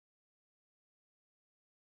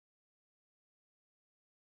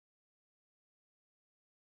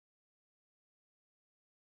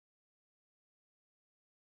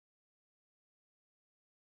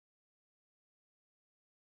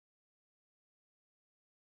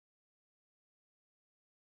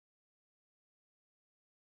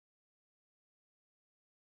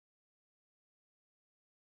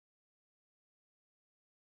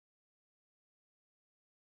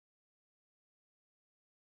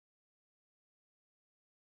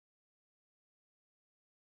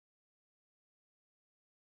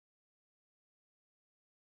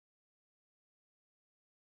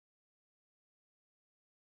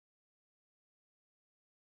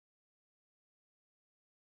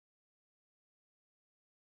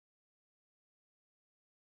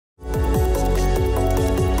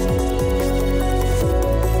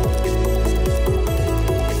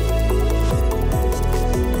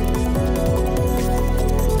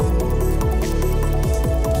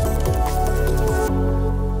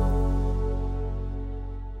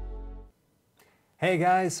Hey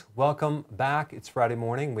guys, welcome back. It's Friday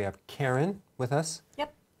morning. We have Karen with us.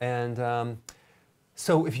 Yep. And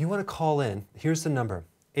so if you want to call in, here's the number,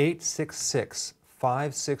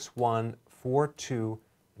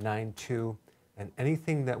 866-561-4292. And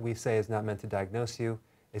anything that we say is not meant to diagnose you.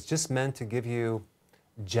 It's just meant to give you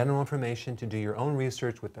general information to do your own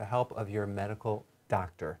research with the help of your medical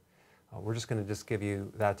doctor. We're just going to give you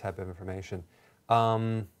that type of information.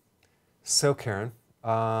 So Karen,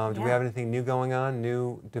 do we have anything new going on,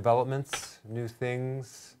 new developments, new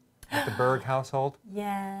things at the Berg household?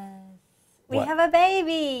 Yes. We have a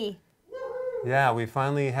baby. Yeah, we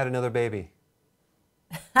finally had another baby.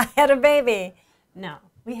 I had a baby. No,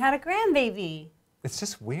 we had a grandbaby. It's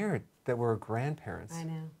just weird that we're grandparents. I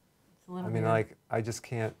know. It's a little I mean, weird. like, I just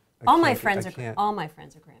can't. All my friends are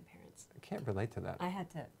grandparents. I can't relate to that. I had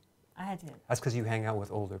to. That's because you hang out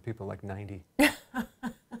with older people like 90.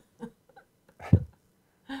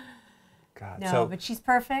 God. No, So, but she's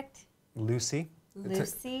perfect. Lucy.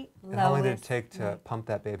 Lucy, And how long did it take to pump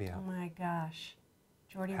that baby out? Oh my gosh.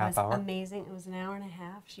 Jordy Half was hour? amazing. It was an hour and a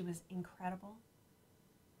half. She was incredible.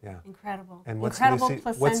 Yeah. Incredible. And what's incredible Lucy?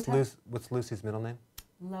 placenta. What's Lucy's middle name?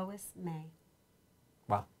 Lois May.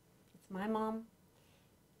 Wow. It's my mom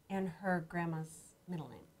and her grandma's middle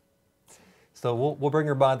name. So we'll bring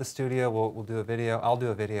her by the studio. We'll do a video. I'll do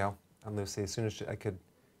a video on Lucy as soon as I could,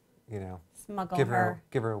 you know, Smuggle give her.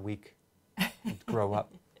 her a week, grow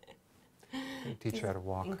up, teach her how to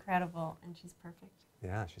walk. Incredible, and she's perfect.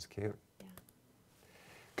 Yeah, she's cute. Yeah.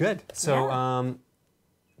 Good. So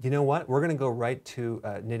you know what? We're going to go right to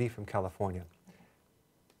Nidhi from California. Okay.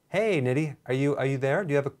 Hey, Nidhi, are you there?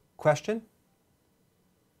 Do you have a question?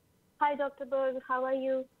 Hi, Dr. Berg. How are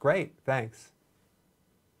you? Great, thanks.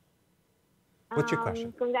 What's your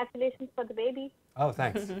question? Congratulations for the baby. Oh,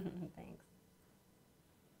 thanks. Thanks.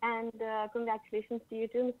 And congratulations to you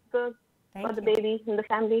too, Mr. Berg, Thank for the you. baby and the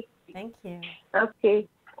family. Thank you. Okay.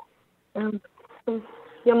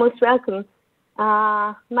 You're most welcome.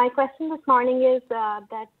 My question this morning is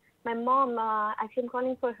that my mom, actually I'm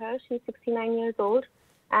calling for her. She's 69 years old,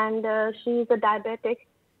 and she's a diabetic.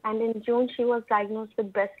 And in June, she was diagnosed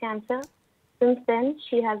with breast cancer. Since then,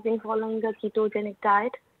 she has been following a ketogenic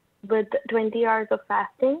diet with 20 hours of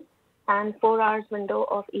fasting and 4 hours window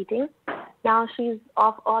of eating. Now she's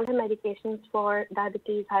off all her medications for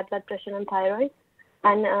diabetes, high blood pressure, and thyroid.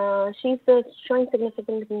 And she's showing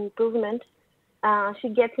significant improvement. She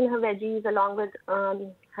gets in her veggies along with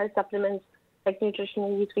her supplements like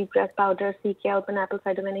nutritional sweetgrass powder, sea kelp, and apple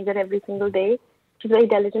cider vinegar every single day. She's very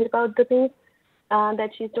diligent about the things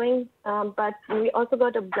that she's doing. But we also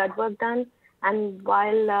got a blood work done. And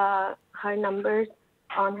while her numbers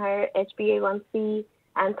on her HbA1c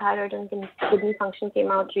and thyroid and kidney function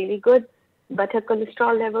came out really good, but her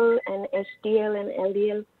cholesterol level and HDL and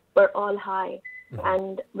LDL were all high. Mm-hmm.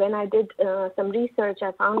 And when I did some research,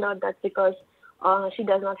 I found out that's because she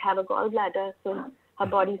does not have a gallbladder, so her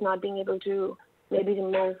body's not being able to maybe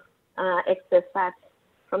remove excess fats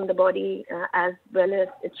from the body as well as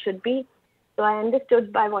it should be. So I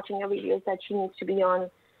understood by watching her videos that she needs to be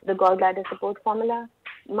on the gallbladder support formula.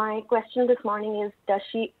 My question this morning is, does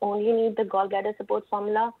she only need the gallbladder support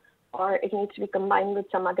formula, or it needs to be combined with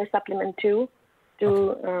some other supplement too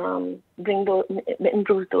to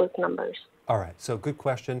improve those numbers? All right, so good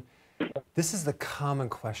question. This is the common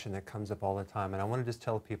question that comes up all the time, and I want to just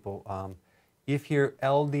tell people, if your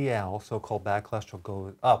LDL, so-called bad cholesterol,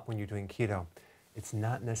 goes up when you're doing keto, it's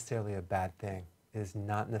not necessarily a bad thing. It is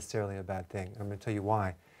not necessarily a bad thing. I'm going to tell you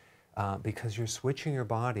why. Because you're switching your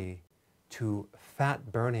body to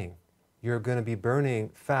fat burning. You're going to be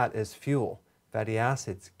burning fat as fuel, fatty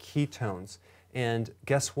acids, ketones, and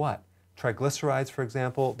guess what? Triglycerides, for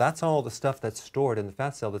example, that's all the stuff that's stored in the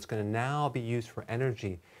fat cell that's going to now be used for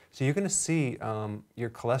energy. So you're going to see your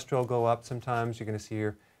cholesterol go up sometimes. You're going to see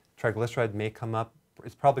your triglyceride may come up.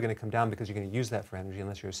 It's probably going to come down because you're going to use that for energy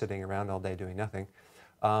unless you're sitting around all day doing nothing.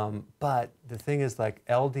 But the thing is, like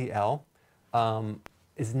LDL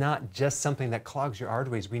is not just something that clogs your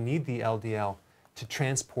arteries. We need the LDL to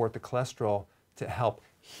transport the cholesterol to help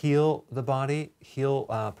heal the body,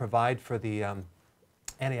 provide for the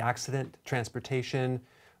antioxidant transportation,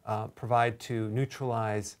 provide to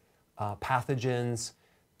neutralize pathogens,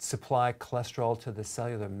 supply cholesterol to the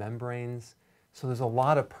cellular membranes. So there's a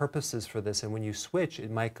lot of purposes for this, and when you switch,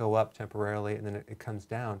 it might go up temporarily and then it comes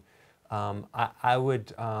down. I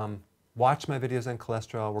would watch my videos on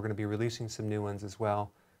cholesterol. We're going to be releasing some new ones as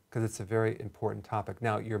well because it's a very important topic.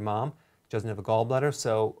 Now, your mom doesn't have a gallbladder,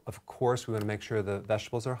 so of course we want to make sure the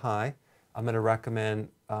vegetables are high. I'm going to recommend,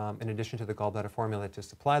 in addition to the gallbladder formula, to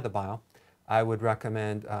supply the bile, I would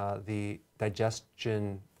recommend the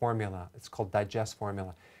digestion formula. It's called Digest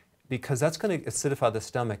Formula, because that's going to acidify the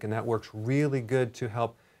stomach, and that works really good to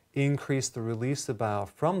help increase the release of bile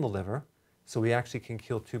from the liver, so we actually can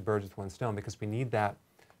kill two birds with one stone, because we need that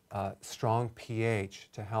strong pH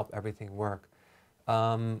to help everything work.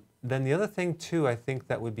 Then the other thing too, I think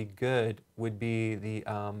that would be good would be the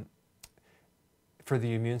for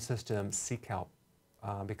the immune system, sea kelp,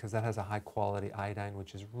 because that has a high quality iodine,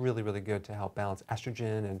 which is really, really good to help balance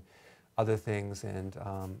estrogen and other things, and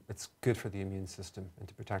it's good for the immune system and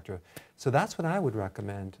to protect her. So that's what I would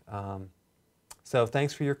recommend. So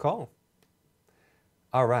thanks for your call.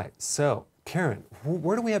 All right, so Karen,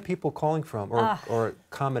 where do we have people calling from or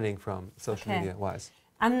commenting from social media wise?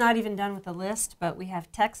 I'm not even done with the list, but we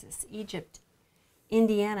have Texas, Egypt,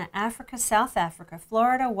 Indiana, Africa, South Africa,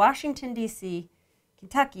 Florida, Washington, D.C.,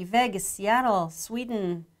 Kentucky, Vegas, Seattle,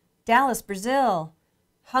 Sweden, Dallas, Brazil,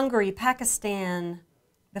 Hungary, Pakistan,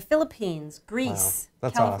 the Philippines, Greece,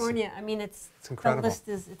 That's California. awesome. I mean, it's incredible. The list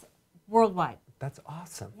is worldwide. That's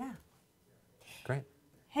awesome. Yeah. Great.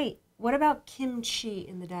 Hey, what about kimchi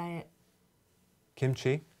in the diet?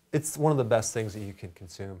 Kimchi, it's one of the best things that you can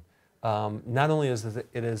consume. Not only is it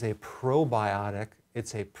is a probiotic,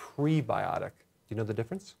 it's a prebiotic. Do you know the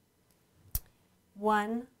difference?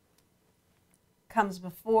 One comes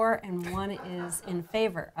before and one is in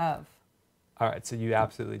favor of. All right, so you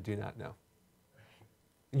absolutely do not know.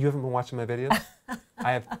 You haven't been watching my videos?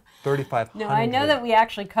 I have 3,500. No, I know that we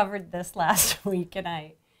actually covered this last week,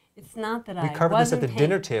 and it's not that we covered this at the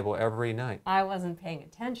dinner table every night. I wasn't paying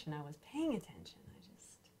attention. I was paying attention.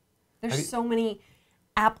 There's so many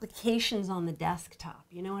applications on the desktop,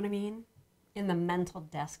 you know what I mean? In the mental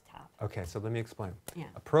desktop. Okay, so let me explain. Yeah.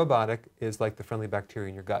 A probiotic is like the friendly bacteria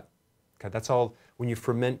in your gut. Okay, that's all. When you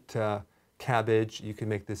ferment cabbage, you can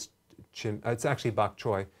make this, it's actually bok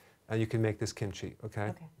choy, and you can make this kimchi,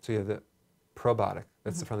 okay? So you have the probiotic,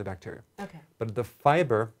 that's the friendly bacteria. Okay. But the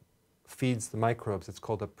fiber feeds the microbes, it's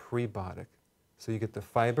called a prebiotic. So you get the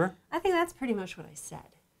fiber. I think that's pretty much what I said.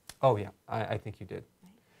 Oh yeah, I think you did.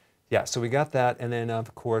 Yeah, so we got that, and then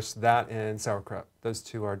of course that and sauerkraut. Those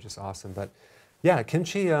two are just awesome. But yeah,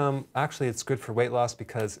 kimchi, actually it's good for weight loss,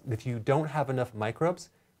 because if you don't have enough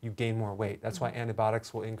microbes, you gain more weight. That's why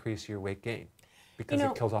antibiotics will increase your weight gain, because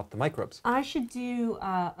it kills off the microbes. I should do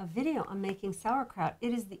a video on making sauerkraut.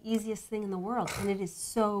 It is the easiest thing in the world, and it is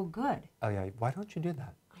so good. Oh yeah, why don't you do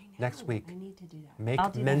that? I know. Next week. I need to do that.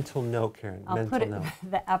 Make mental note, Karen. I'll put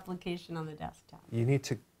the application on the desktop. You need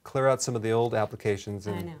to clear out some of the old applications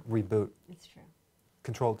and reboot. It's true.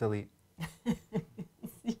 Control, delete.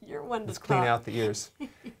 You're one to Let's clean out the ears. Do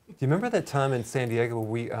you remember that time in San Diego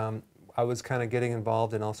where I was kind of getting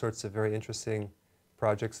involved in all sorts of very interesting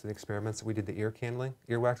projects and experiments? We did the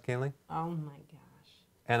earwax candling. Oh my gosh.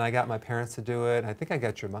 And I got my parents to do it. I think I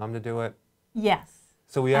got your mom to do it. Yes.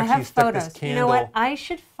 So we actually stuck this candle. You know what? I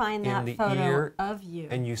should find that in the photo ear, of you.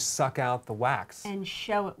 And you suck out the wax. And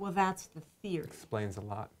show it. Well, that's the theory. Explains a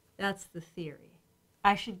lot. That's the theory.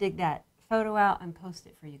 I should dig that photo out and post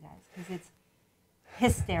it for you guys, because it's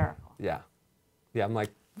hysterical. Yeah. Yeah, I'm like,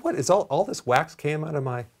 what is all this wax came out of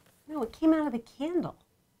my... No, it came out of the candle.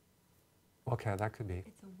 Okay, that could be.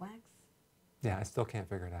 It's a wax. Yeah, I still can't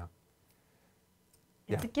figure it out.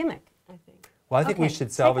 It's a gimmick, I think. Well, I think we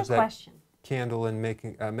should salvage that question. Candle and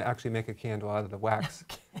actually make a candle out of the wax.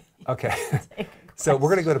 Okay. Take So we're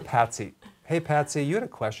going to go to Patsy. Hey, Patsy, you had a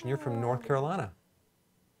question. You're from North Carolina.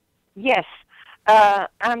 Yes.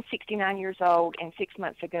 I'm 69 years old, and 6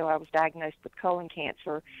 months ago I was diagnosed with colon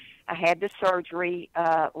cancer. I had the surgery,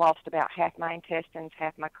 lost about half my intestines,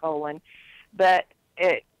 half my colon, but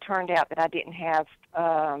it turned out that I didn't have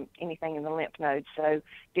anything in the lymph nodes, so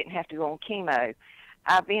didn't have to go on chemo.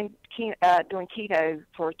 I've been doing keto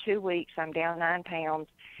for 2 weeks. I'm down 9 pounds.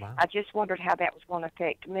 Wow. I just wondered how that was going to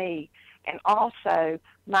affect me. And also,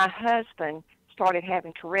 my husband started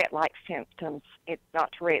having Tourette-like symptoms. It's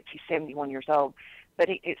not Tourette's, he's 71 years old, but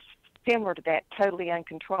it's similar to that, totally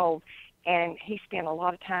uncontrolled. And he spent a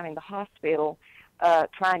lot of time in the hospital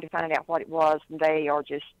trying to find out what it was, and they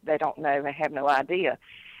don't know, they have no idea.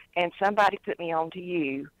 And somebody put me on to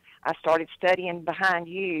you. I started studying behind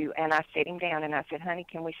you, and I sat him down and I said, honey,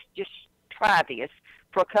 can we just try this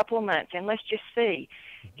for a couple of months and let's just see.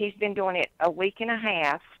 He's been doing it a week and a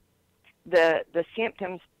half. The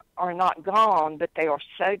symptoms are not gone, but they are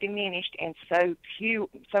so diminished and so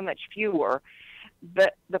much fewer.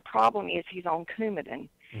 But the problem is he's on Coumadin,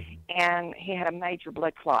 and he had a major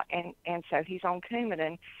blood clot, and so he's on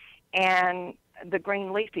Coumadin, and the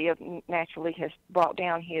green leafy naturally has brought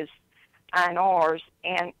down his INRs,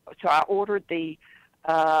 and so I ordered the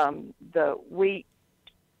wheat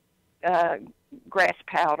grass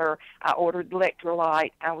powder. I ordered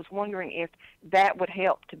electrolyte. I was wondering if that would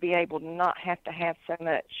help to be able to not have to have so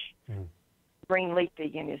much green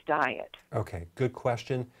leafy in his diet. Okay, good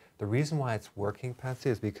question. The reason why it's working, Patsy,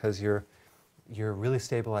 is because you're really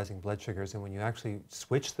stabilizing blood sugars, and when you actually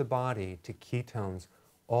switch the body to ketones,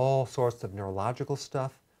 all sorts of neurological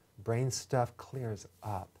stuff, brain stuff clears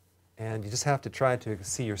up. And you just have to try to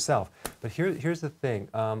see yourself. But here's the thing.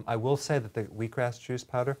 I will say that the wheatgrass juice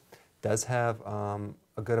powder does have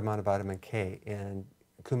a good amount of vitamin K, and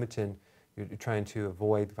Coumadin, you're trying to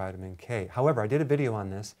avoid vitamin K. However, I did a video on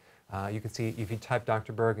this. You can see if you type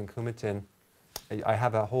Dr. Berg and Coumadin, I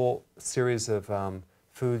have a whole series of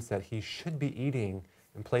foods that he should be eating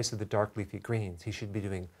in place of the dark leafy greens. He should be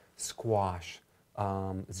doing squash,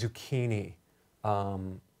 zucchini.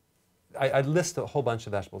 I list a whole bunch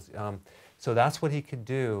of vegetables. So that's what he could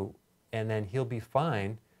do, and then he'll be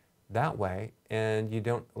fine that way. And you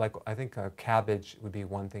don't, like, I think cabbage would be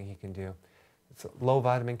one thing he can do. It's low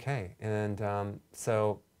vitamin K. And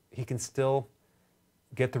so he can still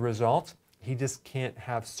get the results. He just can't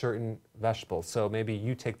have certain vegetables. So maybe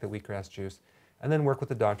you take the wheatgrass juice and then work with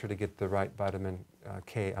the doctor to get the right vitamin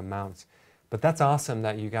K amounts. But that's awesome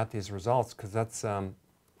that you got these results, because that's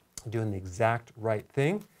doing the exact right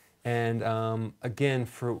thing. And again,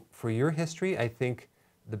 for your history, I think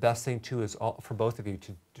the best thing too is for both of you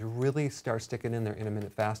to really start sticking in their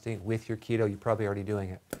intermittent fasting with your keto. You're probably already doing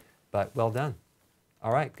it, but well done.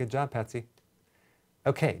 All right, good job, Patsy.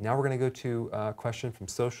 Okay, now we're going to go to a question from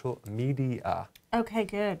social media. Okay,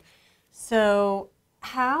 good. So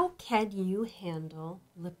how can you handle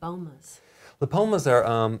lipomas? Lipomas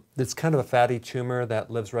are, it's kind of a fatty tumor that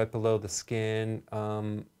lives right below the skin.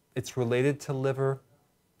 It's related to liver.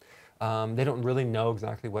 They don't really know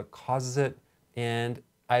exactly what causes it, and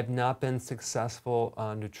I've not been successful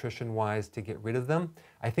nutrition-wise to get rid of them.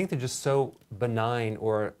 I think they're just so benign,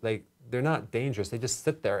 or like they're not dangerous. They just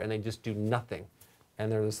sit there and they just do nothing,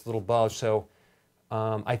 and they're this little bulge. So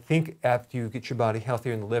I think after you get your body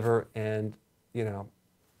healthier in the liver, and you know,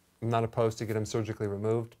 I'm not opposed to get them surgically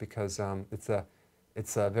removed, because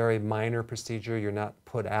it's a very minor procedure. You're not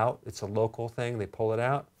put out. It's a local thing. They pull it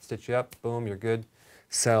out, stitch you up, boom, you're good.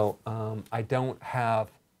 So I don't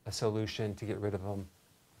have a solution to get rid of them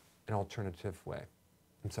an alternative way.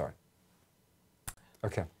 I'm sorry.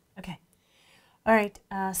 Okay. Okay. All right.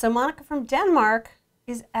 So Monica from Denmark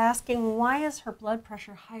is asking, why is her blood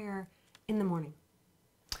pressure higher in the morning?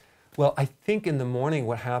 Well, I think in the morning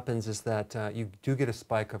what happens is that you do get a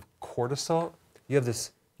spike of cortisol. You have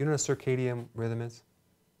this, you know what a circadian rhythm is?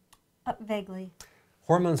 Vaguely.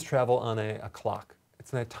 Hormones travel on a clock.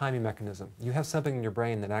 It's a timing mechanism. You have something in your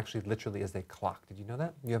brain that actually literally is a clock. Did you know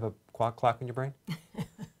that? You have a clock in your brain?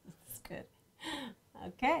 That's good.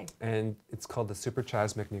 Okay. And it's called the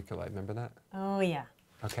suprachiasmatic nuclei. Remember that? Oh, yeah.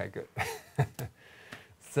 Okay, good.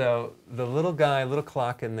 So the little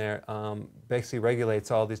clock in there basically regulates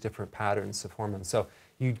all these different patterns of hormones. So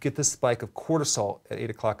you get this spike of cortisol at 8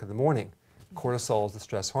 o'clock in the morning. Cortisol is the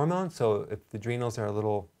stress hormone, so if the adrenals are a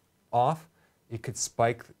little off, you could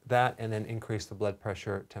spike that and then increase the blood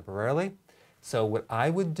pressure temporarily. So what I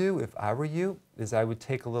would do if I were you is I would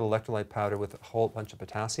take a little electrolyte powder with a whole bunch of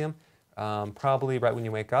potassium, probably right when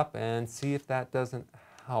you wake up, and see if that doesn't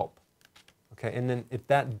help. Okay, and then if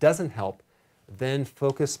that doesn't help, then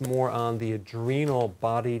focus more on the adrenal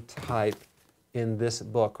body type in this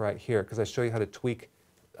book right here, because I show you how to tweak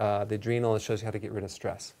the adrenal. It shows you how to get rid of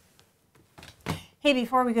stress. Hey,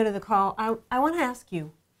 before we go to the call, I want to ask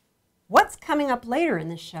you, what's coming up later in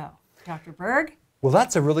this show, Dr. Berg? Well,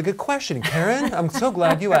 that's a really good question, Karen. I'm so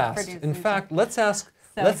glad you asked. In fact, let's ask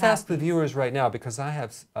the viewers right now, because I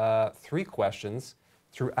have 3 questions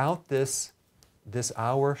throughout this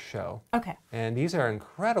hour show. Okay. And these are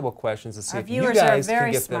incredible questions to see Our if you viewers guys are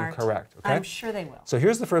very can get smart. them correct. Okay? I'm sure they will. So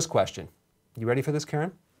here's the first question. You ready for this,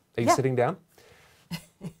 Karen? Are you sitting down?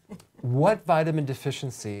 What vitamin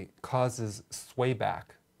deficiency causes sway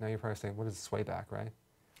back? Now you're probably saying, what is sway back, right?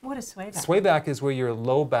 What is sway back? Sway back is where your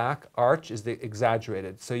low back arch is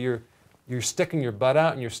exaggerated. So you're sticking your butt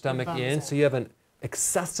out and your stomach in, so you have an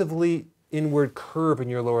excessively inward curve in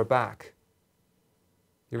your lower back.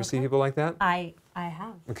 You ever see people like that? I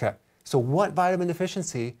have. Okay. So what vitamin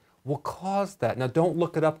deficiency will cause that? Now don't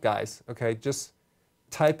look it up, guys. Okay, just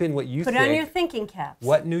type in what you think. Put on your thinking caps.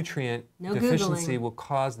 What nutrient deficiency Googling will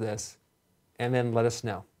cause this, and then let us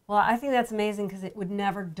know. Well, I think that's amazing, because it would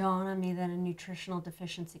never dawn on me that a nutritional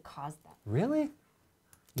deficiency caused that. Really?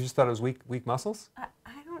 You just thought it was weak muscles? I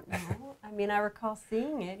don't know. I mean, I recall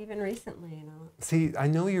seeing it even recently, you know. See, I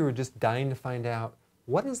know you were just dying to find out,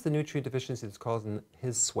 what is the nutrient deficiency that's causing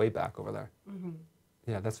his sway back over there? Mm-hmm.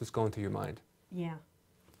 Yeah, that's what's going through your mind. Yeah.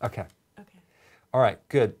 Okay. Okay. All right,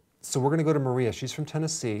 good. So we're going to go to Maria. She's from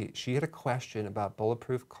Tennessee. She had a question about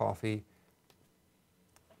bulletproof coffee.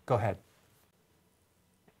 Go ahead.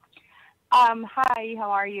 Hi,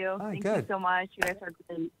 how are you? Hi, Thank good. you so much. You guys are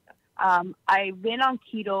great. I've been on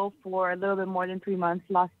keto for a little bit more than 3 months,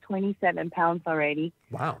 lost 27 pounds already.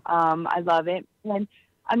 Wow. I love it. And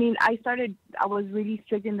I mean, I was really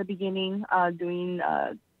strict in the beginning, doing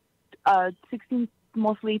 16,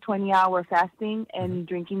 mostly 20-hour fasting and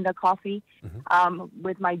drinking the coffee.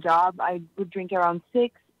 With my job, I would drink around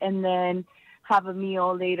 6 and then have a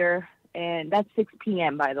meal later, and that's 6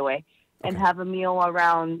 p.m., by the way, and have a meal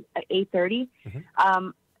around 8:30.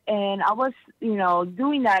 And I was,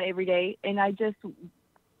 doing that every day, and I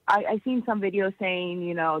seen some videos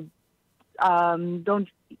saying, don't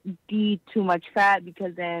eat too much fat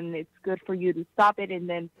because then it's good for you to stop it, and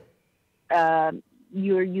then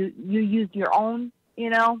you use your own,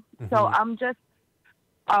 So I'm just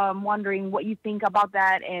wondering what you think about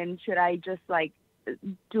that, and should I just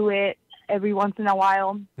do it every once in a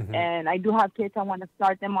while? And I do have kids. I want to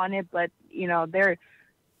start them on it, but they're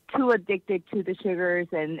too addicted to the sugars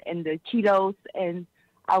and the Cheetos, and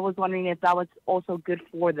I was wondering if that was also good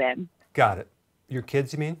for them. Got it. Your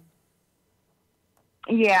kids, you mean?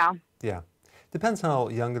 Yeah. Yeah. Depends how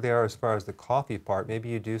young they are as far as the coffee part. Maybe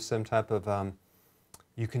you do some type of,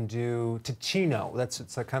 you can do Ticino.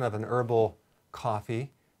 It's a kind of an herbal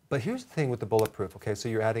coffee. But here's the thing with the bulletproof, okay? So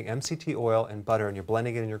you're adding MCT oil and butter and you're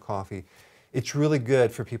blending it in your coffee. It's really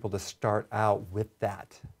good for people to start out with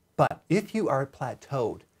that. But if you are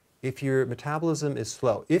plateaued, if your metabolism is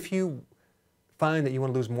slow, if you find that you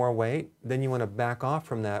want to lose more weight, then you want to back off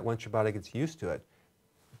from that once your body gets used to it.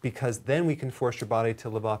 Because then we can force your body to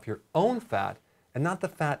live off your own fat and not the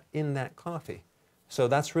fat in that coffee. So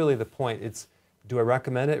that's really the point. It's, do I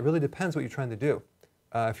recommend it? It really depends what you're trying to do.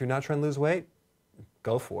 If you're not trying to lose weight,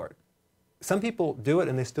 go for it. Some people do it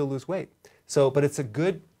and they still lose weight. So, but it's a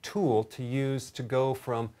good tool to use to go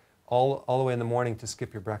from all the way in the morning to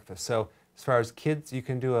skip your breakfast. So as far as kids, you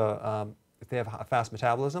can do if they have a fast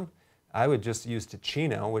metabolism, I would just use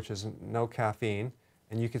Ticino, which is no caffeine,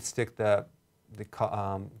 and you could stick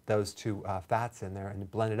those two fats in there and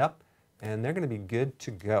blend it up, and they're going to be good to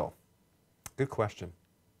go. Good question.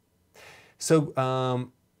 So,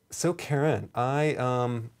 Karen,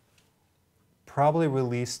 I probably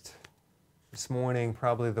released this morning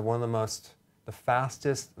probably the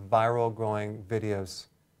fastest viral growing videos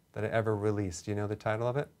that I ever released. Do you know the title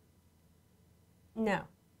of it? No.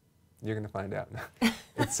 You're going to find out.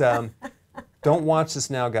 It's don't watch this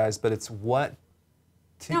now, guys, but it's what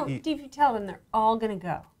to No, eat. if you tell them, they're all going to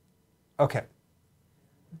go. Okay.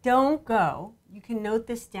 Don't go. You can note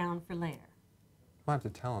this down for later. I have to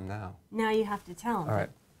tell them now. Now you have to tell them. All right.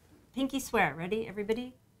 Pinky swear. Ready,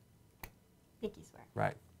 everybody? Pinky swear.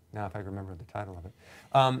 Right. Now if I remember the title of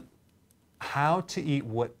it. How to eat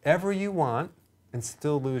whatever you want and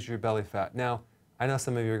still lose your belly fat. Now, I know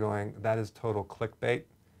some of you are going, that is total clickbait.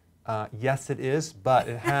 Yes, it is, but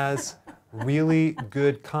it has really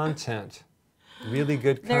good content. Really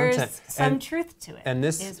good content. There's some truth to it. And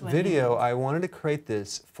this video, I wanted to create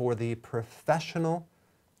this for the professional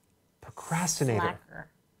procrastinator. Slacker.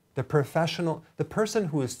 The person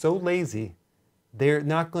who is so lazy, they're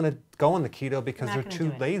not going to go on the keto because they're Not gonna too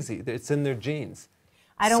do it. lazy. It's in their genes.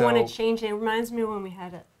 I don't want to So- change it. It reminds me when we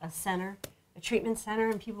had a center, a treatment center,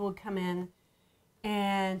 and people would come in,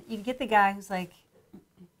 and you'd get the guy who's like,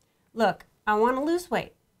 look, I want to lose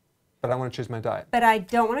weight, But I want to choose my diet. but I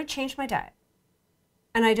don't want to change my diet,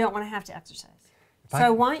 and I don't want to have to exercise. So I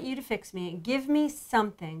want you to fix me and give me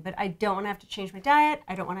something, but I don't want to have to change my diet.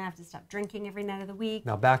 I don't want to have to stop drinking every night of the week.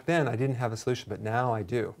 Now, back then, I didn't have a solution, but now I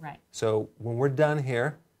do. Right. So when we're done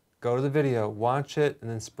here, go to the video, watch it, and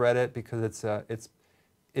then spread it because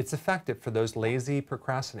it's effective for those lazy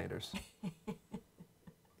procrastinators.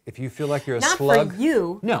 If you feel like you're a Not slug. for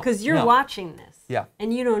you, No, because you're no. watching this. Yeah.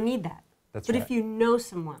 And you don't need that. That's but right. if you know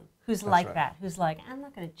someone who's like right. that, who's like, I'm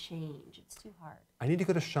not going to change, it's too hard. I need to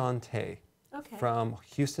go to Shantae Okay. from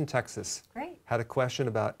Houston, Texas. Great. Had a question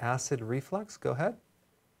about acid reflux. Go ahead.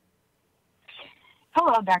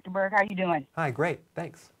 Hello, Dr. Berg. How you doing? Hi, great.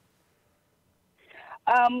 Thanks.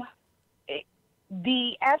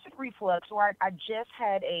 The acid reflux, where I just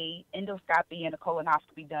had a endoscopy and a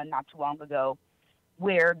colonoscopy done not too long ago,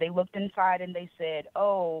 where they looked inside and they said,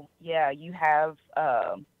 oh, yeah, you have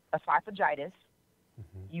esophagitis.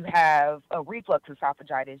 You have a reflux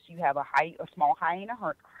esophagitis. You have a small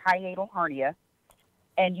hiatal hernia,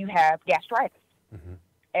 and you have gastritis.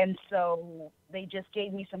 And so they just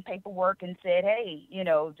gave me some paperwork and said, hey,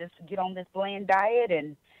 just get on this bland diet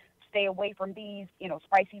and stay away from these,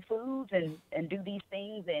 spicy foods and do these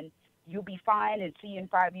things, and you'll be fine, and see you in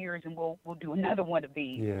 5 years, and we'll do another one of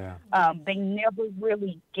these. Yeah. They never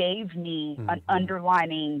really gave me an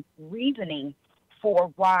underlining reasoning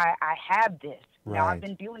for why I have this. Right. Now, I've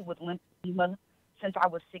been dealing with lymphedema since I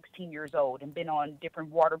was 16 years old, and been on different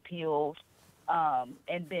water pills,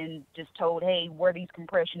 and been just told, hey, wear these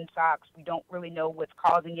compression socks. We don't really know what's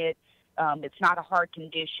causing it. It's not a heart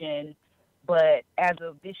condition. But as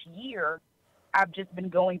of this year, I've just been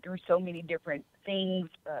going through so many different things,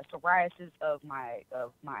 psoriasis of my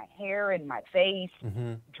hair and my face,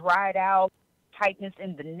 dried out, tightness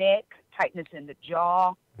in the neck, tightness in the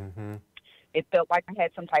jaw. It felt like I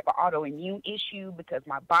had some type of autoimmune issue because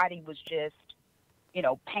my body was just,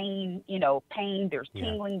 pain, there's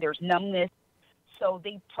tingling, there's numbness. So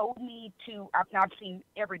they told me I've seen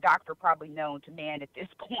every doctor probably known to man at this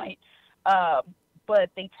point, but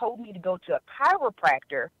they told me to go to a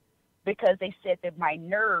chiropractor because they said that my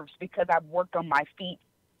nerves, because I've worked on my feet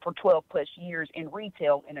for 12 plus years in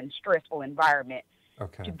retail in a stressful environment,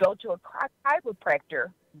 to go to a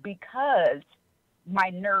chiropractor because my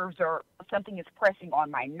nerves something is pressing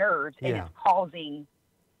on my nerves and it's causing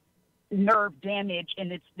nerve damage,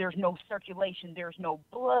 and there's no circulation, there's no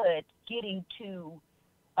blood getting to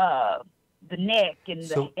the neck and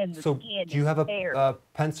the skin. Do you have a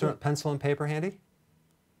pencil and paper handy?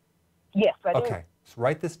 Yes, I do. Okay, so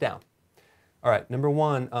write this down. All right, number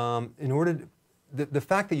one, the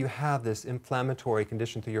fact that you have this inflammatory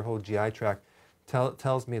condition through your whole GI tract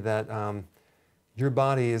tells me that your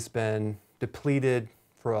body has been depleted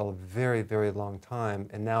for a very, very long time,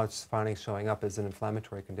 and now it's finally showing up as an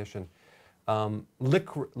inflammatory condition.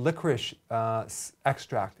 Licorice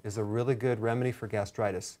extract is a really good remedy for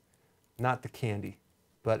gastritis, not the candy,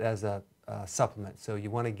 but as a supplement. So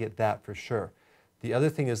you want to get that for sure. The other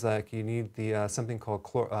thing is you need something called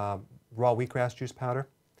raw wheatgrass juice powder.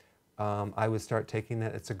 I would start taking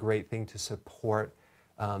that. It's a great thing to support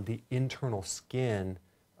the internal skin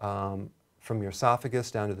from your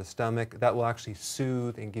esophagus down to the stomach. That will actually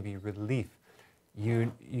soothe and give you relief.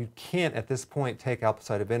 You can't at this point take apple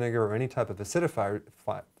cider vinegar or any type of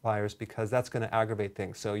acidifiers because that's going to aggravate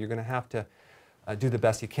things. So you're going to have to do the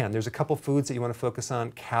best you can. There's a couple foods that you want to focus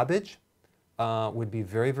on. Cabbage would be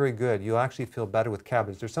very, very good. You'll actually feel better with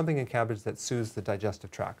cabbage. There's something in cabbage that soothes the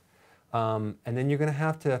digestive tract. And then you're going to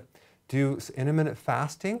have to do intermittent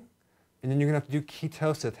fasting, and then you're going to have to do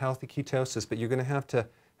ketosis, healthy ketosis, but you're going to have to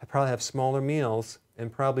probably have smaller meals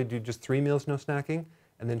and probably do just 3 meals, no snacking,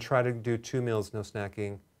 and then try to do 2 meals, no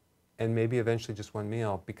snacking, and maybe eventually just 1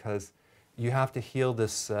 meal, because you have to heal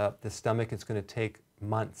this the stomach. It's going to take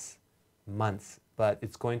months, but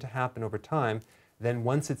it's going to happen over time. Then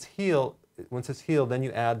once it's healed, then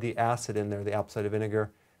you add the acid in there, the apple cider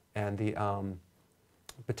vinegar, and the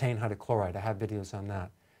betaine hydrochloride. I have videos on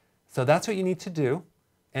that. So that's what you need to do.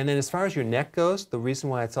 And then as far as your neck goes, the reason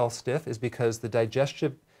why it's all stiff is because the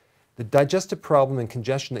digestive problem and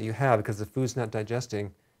congestion that you have, because the food's not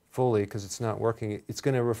digesting fully because it's not working, it's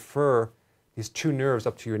going to refer these 2 nerves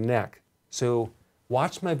up to your neck. So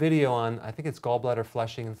watch my video on, I think it's gallbladder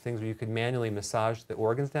flushing and things where you could manually massage the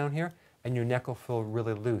organs down here and your neck will feel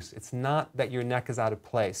really loose. It's not that your neck is out of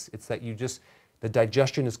place. It's that the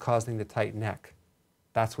digestion is causing the tight neck.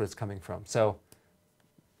 That's what it's coming from. So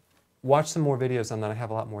watch some more videos on that. I have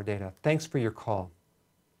a lot more data. Thanks for your call.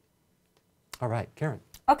 All right, Karen.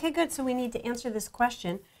 Okay, good. So we need to answer this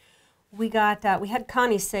question. We had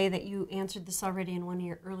Connie say that you answered this already in one of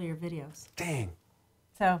your earlier videos. Dang.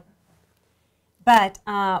 So, but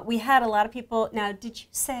we had a lot of people. Now, did you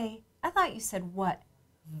say, I thought you said what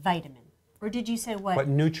vitamin? Or did you say what? What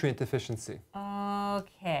nutrient deficiency?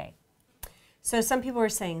 Okay. So some people were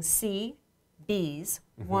saying C, B's,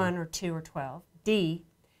 1 or 2 or 12, D.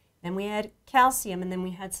 Then we had calcium, and then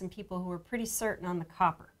we had some people who were pretty certain on the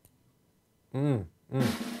copper. Drum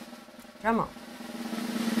roll.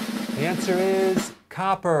 The answer is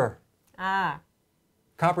copper. Ah.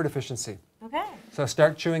 Copper deficiency. Okay. So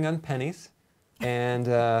start chewing on pennies. And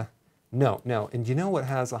no. And do you know what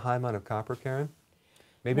has a high amount of copper, Karen?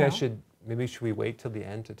 Maybe No. maybe should we wait till the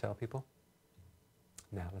end to tell people?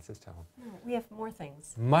 No, let's just tell them. No, we have more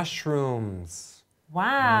things. Mushrooms.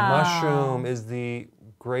 Wow. Mushroom is the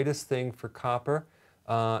greatest thing for copper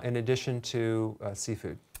in addition to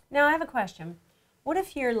seafood. Now I have a question. What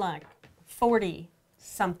if you're like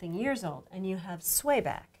 40-something years old and you have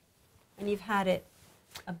swayback and you've had it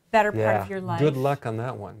a better part of your life? Good luck on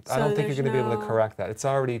that one. So I don't think you're going to be able to no- correct that. It's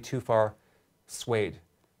already too far swayed.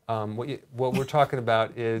 What we're talking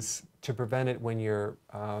about is to prevent it when you're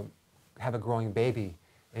have a growing baby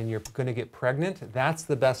and you're going to get pregnant. That's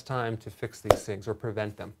the best time to fix these things or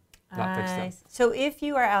prevent them. not fix them. So if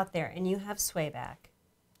you are out there and you have swayback,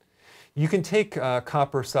 you can take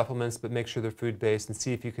copper supplements, but make sure they're food-based and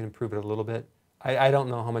see if you can improve it a little bit. I don't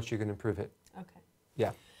know how much you can improve it. Okay.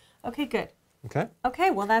 Yeah. Okay, good. Okay.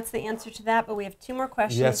 Okay, well, that's the answer to that, but we have 2 more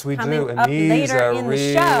questions. Yes, we coming do, and up these later are in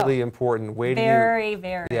the show. really important. Very.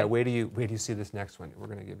 Yeah, wait till you see this next one. We're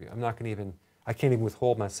going to give you. I'm not going to even. I can't even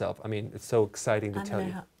withhold myself. I mean, it's so exciting to tell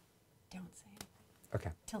you. Don't say anything. Okay.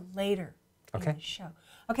 Till later in Okay. the show.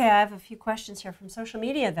 Okay, I have a few questions here from social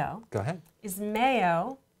media, though. Go ahead. Is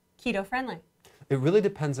mayo keto friendly? It really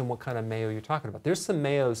depends on what kind of mayo you're talking about. There's some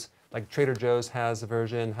mayos, like Trader Joe's has a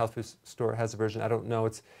version, health food store has a version. I don't know.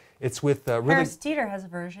 It's with really. Harris Teeter has a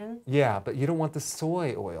version. Yeah, but you don't want the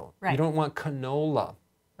soy oil. Right. You don't want canola.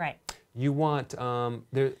 Right. You want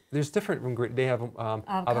there's different ingredients. They have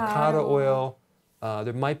avocado oil.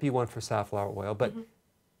 There might be one for safflower oil, but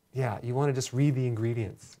yeah, you want to just read the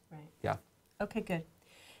ingredients. Right. Yeah. Okay, good.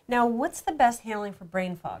 Now, what's the best handling for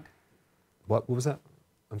brain fog? What was that?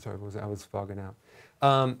 I'm sorry, what was that? I was fogging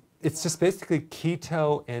out. It's just basically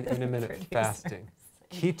keto and intermittent fasting.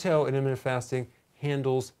 Keto and intermittent fasting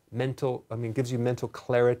handles gives you mental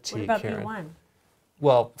clarity, What about Karen. B1?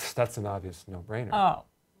 Well, that's an obvious no-brainer. Oh.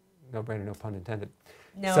 No-brainer, no pun intended.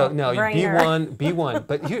 No, so no, brainer. B1.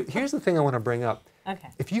 But here's the thing I want to bring up. Okay.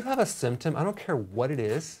 If you have a symptom, I don't care what it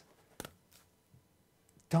is,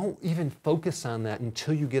 don't even focus on that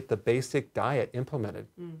until you get the basic diet implemented.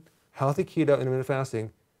 Healthy keto, intermittent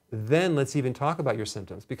fasting, then let's even talk about your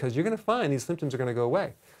symptoms, because you're going to find these symptoms are going to go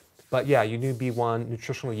away. But yeah, you need B1.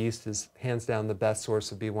 Nutritional yeast is hands down the best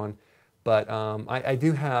source of B1. But I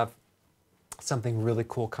do have something really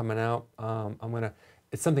cool coming out.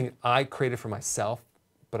 It's something I created for myself,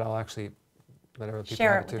 but I'll actually let other people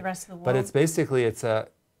share have it with the rest of the world. But it's basically, it's a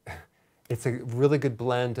really good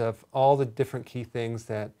blend of all the different key things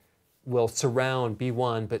that will surround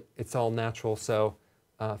B1, but it's all natural, so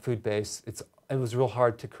food-based. It was real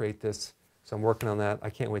hard to create this, so I'm working on that. I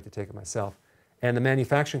can't wait to take it myself. And the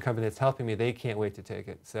manufacturing company that's helping me, they can't wait to take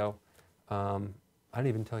it. So I didn't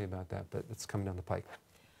even tell you about that, but it's coming down the pike.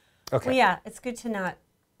 Okay. Well, yeah, it's good to not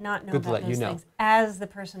know Good to about let you those know. things as the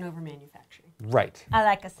person over manufacturing. Right. I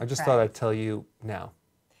like a surprise. I just thought I'd tell you now.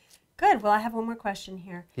 Good. Well, I have one more question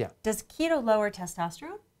here. Yeah. Does keto lower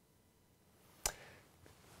testosterone?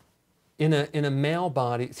 In a male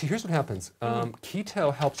body, see, here's what happens.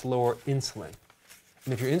 Keto helps lower insulin.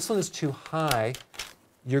 And if your insulin is too high,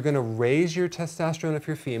 you're going to raise your testosterone if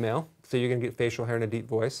you're female, so you're going to get facial hair and a deep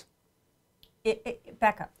voice.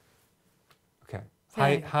 Back up. Okay.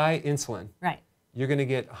 Say High insulin. Right. You're going to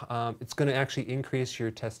get, it's going to actually increase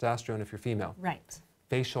your testosterone if you're female. Right.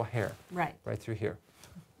 Facial hair. Right. Right through here.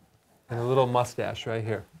 And a little mustache right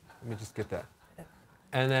here. Let me just get that.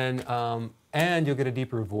 And then, and you'll get a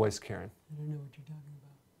deeper voice, Karen. I don't know what you're talking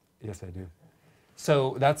about. Yes, I do.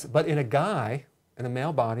 So but in a guy, in a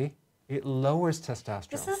male body, it lowers testosterone.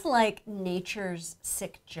 This is like nature's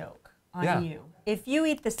sick joke on Yeah. you. If you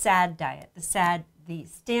eat the SAD diet, the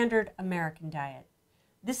standard American diet,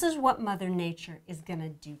 this is what Mother Nature is going to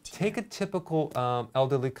do to Take you. a typical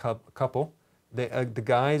elderly couple. The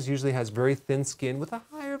guy usually has very thin skin with a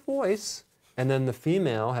higher voice, and then the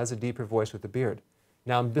female has a deeper voice with a beard.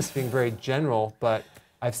 Now, I'm just being very general, but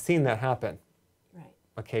I've seen that happen Right.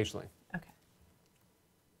 occasionally. Okay.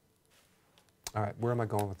 All right, where am I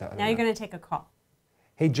going with that? Now you're going to take a call.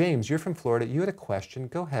 Hey, James, you're from Florida. You had a question.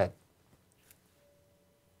 Go ahead.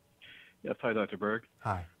 Yes, hi, Dr. Berg.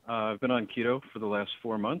 Hi. I've been on keto for the last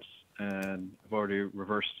 4 months, and I've already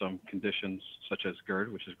reversed some conditions such as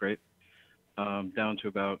GERD, which is great, down to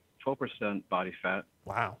about 12% body fat.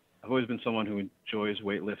 Wow. I've always been someone who enjoys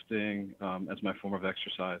weightlifting as my form of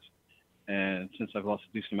exercise. And since I've lost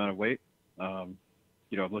a decent amount of weight, I'm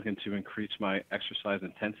looking to increase my exercise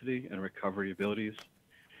intensity and recovery abilities.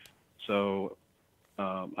 So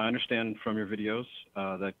I understand from your videos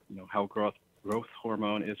that how growth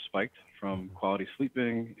hormone is spiked from quality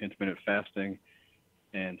sleeping, intermittent fasting,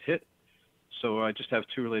 and HIIT. So I just have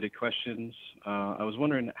 2 related questions. I was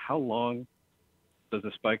wondering, how long does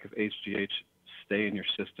the spike of HGH stay in your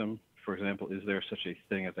system? For example, is there such a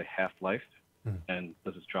thing as a half-life? And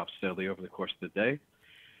does it drop steadily over the course of the day?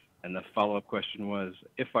 And the follow-up question was,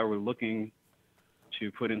 if I were looking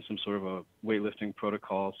to put in some sort of a weightlifting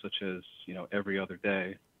protocol, such as every other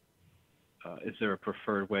day, is there a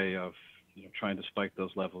preferred way of trying to spike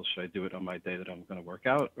those levels? Should I do it on my day that I'm going to work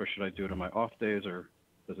out, or should I do it on my off days, or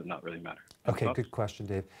does it not really matter? Okay, good question,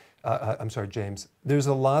 Dave. I'm sorry, James. There's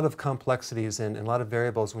a lot of complexities and a lot of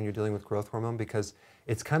variables when you're dealing with growth hormone, because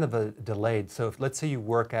it's kind of a delayed. So if, let's say you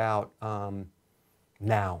work out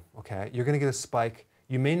now, okay, you're going to get a spike.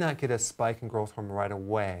 You may not get a spike in growth hormone right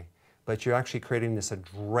away, but you're actually creating this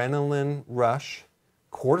adrenaline rush.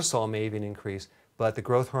 Cortisol may even increase, but the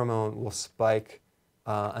growth hormone will spike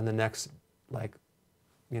in the next, like,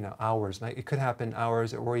 hours. It could happen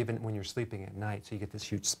hours or even when you're sleeping at night, so you get this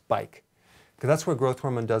huge spike. Because that's where growth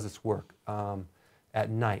hormone does its work, at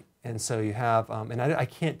night. And so you have, and I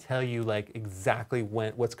can't tell you like exactly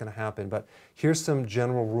what's going to happen, but here's some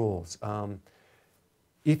general rules.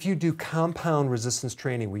 If you do compound resistance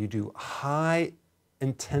training, where you do high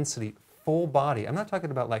intensity, full body, I'm not talking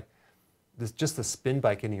about like just the spin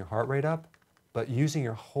bike getting your heart rate up, but using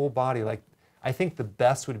your whole body. Like, I think the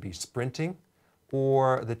best would be sprinting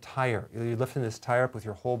or the tire. You're lifting this tire up with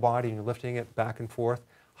your whole body and you're lifting it back and forth,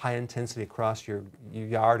 high intensity across your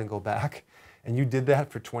yard and go back. And you did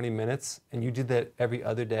that for 20 minutes, and you did that every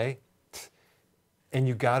other day, and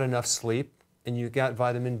you got enough sleep, and you got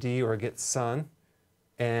vitamin D or get sun,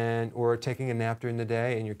 or taking a nap during the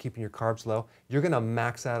day, and you're keeping your carbs low, you're going to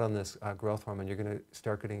max out on this growth hormone. You're going to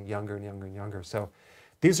start getting younger and younger and younger. So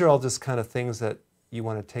these are all just kind of things that you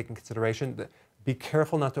want to take in consideration. Be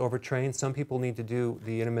careful not to overtrain. Some people need to do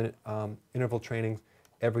the intermittent interval training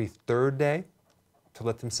every third day to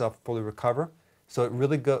let themselves fully recover. So it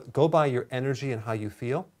really go by your energy and how you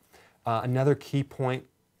feel. Another key point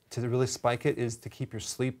to really spike it is to keep your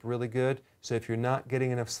sleep really good. So if you're not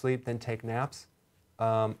getting enough sleep, then take naps.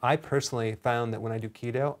 I personally found that when I do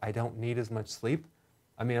keto, I don't need as much sleep.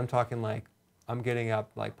 I mean, I'm talking like I'm getting up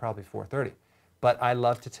like probably 4:30. But I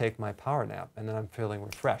love to take my power nap, and then I'm feeling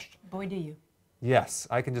refreshed. Boy, do you. Yes,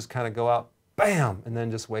 I can just kind of go out, bam, and then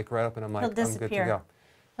just wake right up, and I'm like, I'm good to go.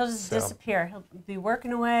 He'll just disappear. He'll be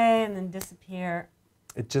working away and then disappear.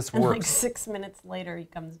 It just and works. Like 6 minutes later, he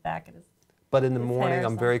comes back and But in the morning,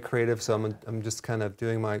 I'm very creative, so I'm just kind of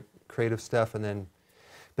doing my creative stuff, and then.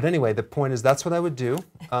 But anyway, the point is that's what I would do.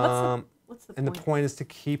 What's the and point? the point is to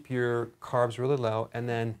keep your carbs really low, and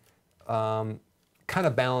then kind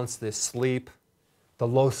of balance the sleep, the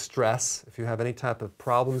low stress. If you have any type of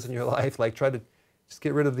problems in your life, like try to just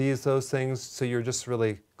get rid of those things, so you're just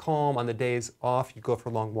really calm. On the days off, you go for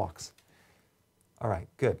long walks. All right,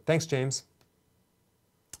 good. Thanks, James.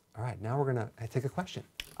 All right, now we're going to take a question.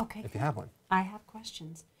 Okay. If you have one. I have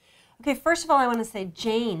questions. Okay, first of all, I want to say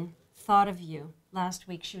Jane thought of you last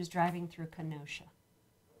week. She was driving through Kenosha.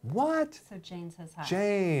 What? So Jane says hi.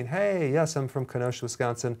 Jane, hey, yes, I'm from Kenosha,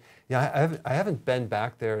 Wisconsin. Yeah, I haven't been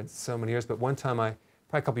back there in so many years, but one time, probably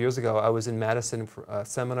a couple years ago, I was in Madison for a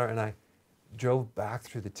seminar, and I drove back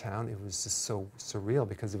through the town. It was just so surreal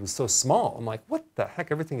because it was so small. I'm like, what the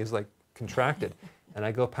heck? Everything is like contracted. And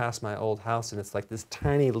I go past my old house, and it's like this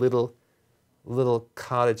tiny little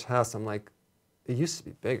cottage house. I'm like, it used to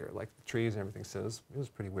be bigger, like the trees and everything. So it was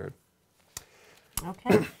pretty weird.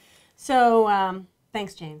 Okay. So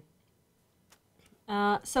thanks, Jane.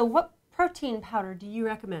 So what protein powder do you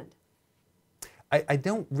recommend? I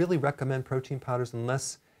don't really recommend protein powders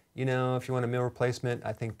unless, if you want a meal replacement.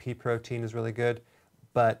 I think pea protein is really good.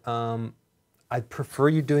 But I'd prefer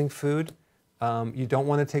you doing food. You don't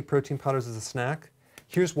want to take protein powders as a snack.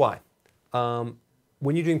 Here's why.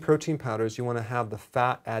 When you're doing protein powders, you want to have the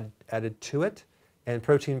fat added to it. And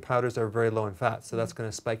protein powders are very low in fat, so that's going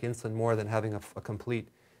to spike insulin more than having a complete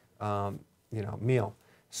meal.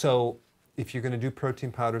 So if you're going to do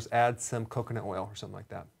protein powders, add some coconut oil or something like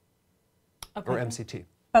that. Okay. Or MCT.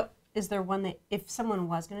 But is there one that, if someone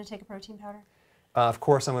was going to take a protein powder? Of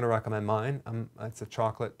course, I'm going to recommend mine. It's a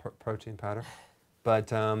chocolate protein powder.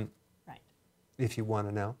 But right. If you want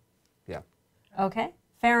to know, yeah. Okay,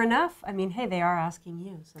 fair enough. I mean, hey, they are asking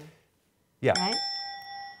you, so. Yeah. Right?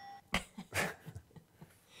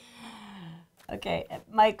 Okay,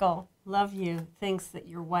 Michael, love you, thinks that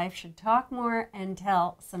your wife should talk more and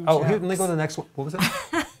tell some jokes. Oh, here, let me go to the next one. What was it?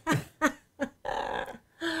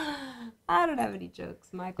 I don't have any jokes,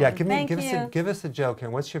 Michael. Yeah, give us a joke here.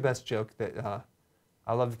 What's your best joke that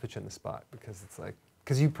I love to put you on the spot, because it's like,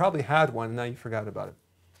 because you probably had one and now you forgot about it.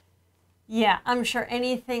 Yeah, I'm sure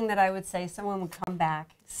anything that I would say, someone would come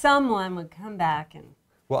back. Someone would come back and.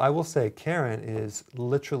 Well, I will say Karen is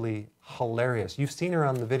literally hilarious. You've seen her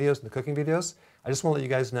on the videos, the cooking videos. I just want to let you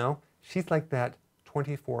guys know, she's like that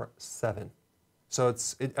 24/7. So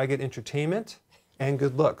I get entertainment and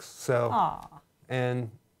good looks. So, aww. And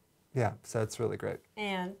yeah, so it's really great.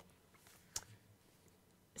 And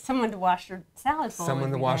someone to wash your salad bowl.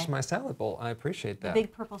 Someone to wash my salad bowl. I appreciate that. The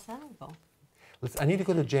big purple salad bowl. I need to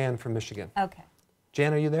go to Jan from Michigan. Okay.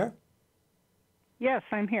 Jan, are you there? Yes,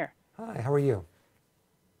 I'm here. Hi, how are you?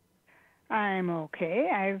 I'm okay.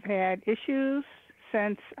 I've had issues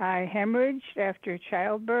since I hemorrhaged after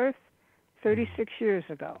childbirth 36 years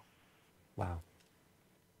ago. Wow.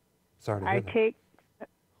 Sorry to hear that.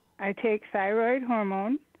 I take thyroid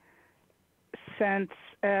hormone, since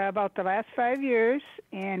about the last 5 years,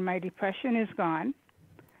 and my depression is gone.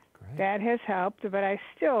 Great. That has helped, but I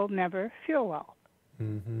still never feel well.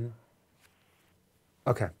 Mm-hmm.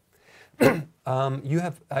 Okay. Are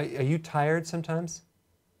you tired sometimes?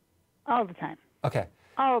 All the time. Okay.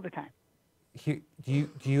 All the time. Do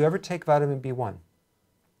you ever take vitamin B1?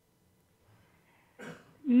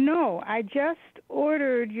 No, I just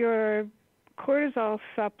ordered your cortisol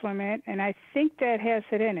supplement, and I think that has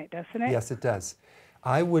it in it, doesn't it? Yes, it does.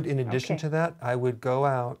 I would, in addition to that, I would go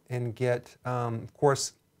out and get, of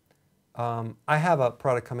course, I have a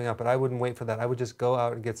product coming up, but I wouldn't wait for that. I would just go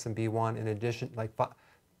out and get some B1 in addition,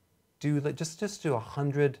 just do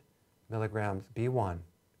 100 milligrams B1,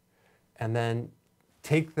 and then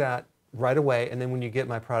take that right away, and then when you get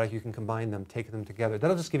my product, you can combine them, take them together.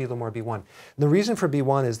 That'll just give you a little more B1. The reason for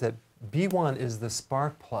B1 is that B1 is the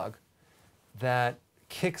spark plug that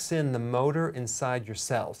kicks in the motor inside your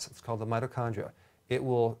cells. It's called the mitochondria. It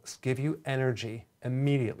will give you energy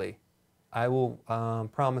immediately. I will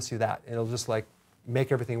promise you that. It'll just like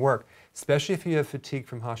make everything work, especially if you have fatigue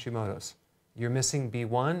from Hashimoto's. You're missing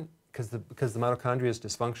B1 because the mitochondria is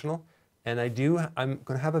dysfunctional. And I'm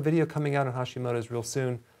going to have a video coming out on Hashimoto's real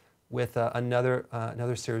soon with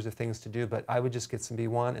another series of things to do, but I would just get some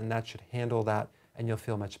B1 and that should handle that and you'll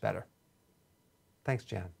feel much better. Thanks,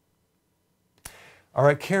 Jan. All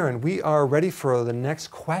right, Karen, we are ready for the next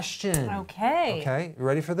question. Okay. Okay, you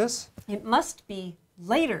ready for this? It must be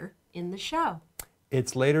later in the show.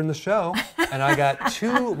 It's later in the show, and I got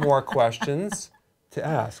 2 more questions to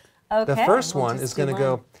ask. Okay. The first one is going to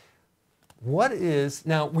go,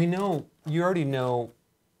 now we know, you already know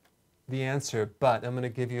the answer, but I'm going to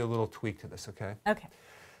give you a little tweak to this, okay? Okay.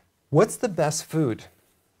 What's the best food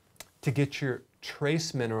to get your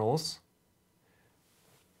trace minerals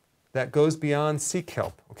that goes beyond sea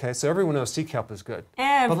kelp? Okay, so everyone knows sea kelp is good.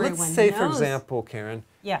 Everyone But let's say, knows. for example, Karen,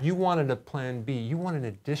 Yeah. you wanted a plan B. You want an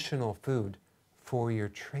additional food for your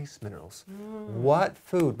trace minerals. What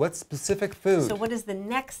food? What specific food? So what is the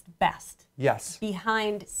next best Yes.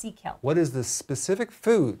 behind sea kelp? What is the specific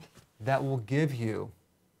food that will give you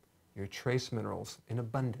your trace minerals in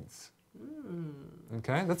abundance?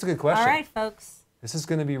 Okay, that's a good question. All right, folks. This is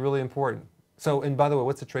going to be really important. So, and by the way,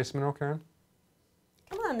 what's a trace mineral, Karen?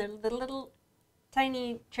 Come on, they're the little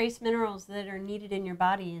tiny trace minerals that are needed in your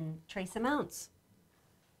body in trace amounts.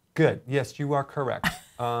 Good. Yes, you are correct.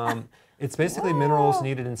 It's basically minerals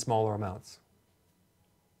needed in smaller amounts.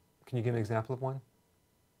 Can you give an example of one?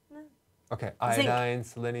 No. Okay, iodine,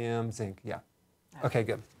 selenium, zinc. Yeah. Okay,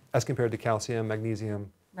 good. As compared to calcium,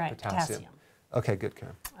 magnesium, Right, potassium. Okay, good,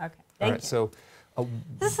 Karen. Okay, All thank right, you. so,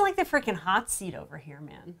 This is like the freaking hot seat over here,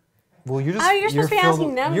 man. well, you're just Oh, you're supposed to be filled-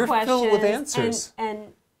 asking them you're questions. filled with answers.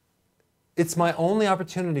 And It's my only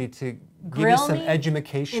opportunity to give you grill some me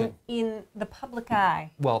education. in the public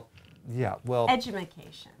eye. Well, yeah, well,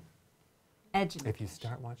 Edumacation. if you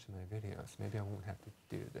start watching my videos, maybe I won't have to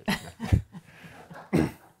do this.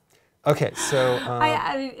 Okay, so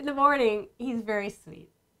In the morning, he's very sweet,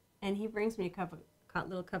 and he brings me a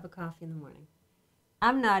little cup of coffee in the morning.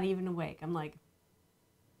 I'm not even awake. I'm like,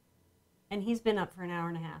 and he's been up for an hour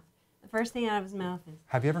and a half. The first thing out of his mouth is,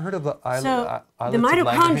 have you ever heard of the so islets the of Langerhans?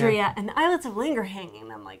 mitochondria and the islets of Langerhans.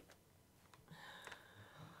 And I'm like,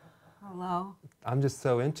 hello. I'm just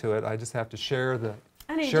so into it. I just have to share the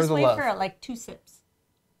I need to share just the wait love. for like 2 sips.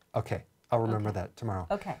 Okay, I'll remember Okay. that tomorrow.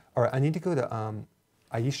 Okay. All right, I need to go to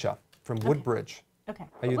Aisha from Woodbridge. Okay.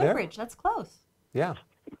 Are you there? Woodbridge, that's close. Yeah.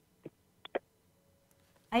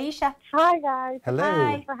 Aisha. Hi, guys. Hello.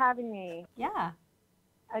 Thanks for having me. Yeah.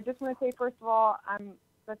 I just want to say, first of all, I'm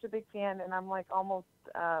such a big fan, and I'm like almost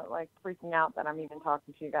like freaking out that I'm even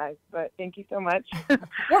talking to you guys. But thank you so much.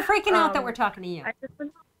 We're freaking out that we're talking to you.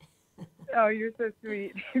 Oh, you're so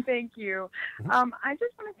sweet. Thank you. I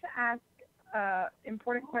just wanted to ask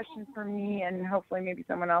important question for me, and hopefully maybe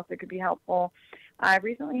someone else that could be helpful. I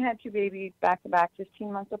recently had 2 babies back to back,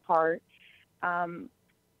 15 months apart.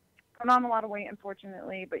 Put on a lot of weight,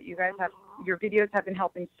 unfortunately, but your videos have been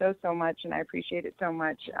helping so much, and I appreciate it so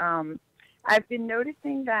much. I've been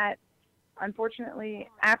noticing that, unfortunately,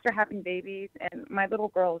 after having babies, and my little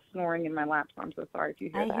girl is snoring in my lap, so I'm so sorry if you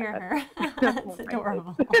hear that. I hear her. That's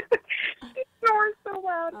adorable. She snores so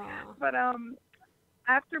loud. Aw. But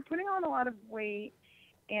after putting on a lot of weight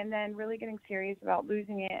and then really getting serious about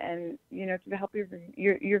losing it, and to help your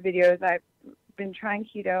videos, I've been trying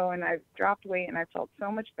keto and I've dropped weight and I felt so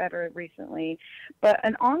much better recently. But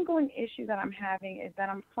an ongoing issue that I'm having is that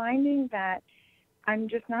I'm finding that I'm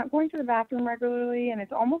just not going to the bathroom regularly, and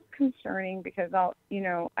it's almost concerning because I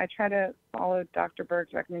try to follow Dr.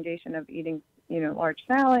 Berg's recommendation of eating, large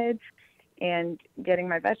salads and getting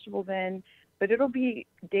my vegetables in. but it'll be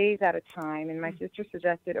days at a time. And my sister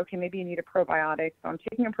suggested, okay, maybe you need a probiotic. So I'm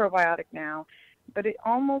taking a probiotic now, but it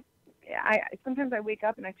almost, sometimes I wake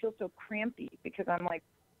up and I feel so crampy because I'm like,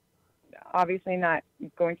 obviously not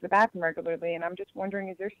going to the bathroom regularly. And I'm just wondering,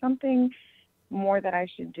 is there something more that I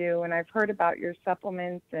should do? And I've heard about your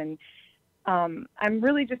supplements, and I'm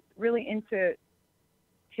really into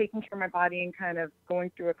taking care of my body and kind of going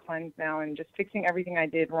through a cleanse now and just fixing everything I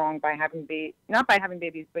did wrong by having not by having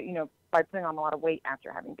babies, but, you know, by putting on a lot of weight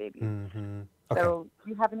after having babies. Mm-hmm. Okay. So do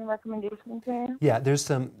you have any recommendations there? Yeah,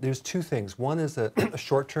 there's two things. One is a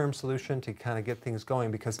short-term solution to kind of get things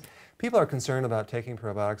going, because people are concerned about taking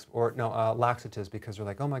probiotics or laxatives because they're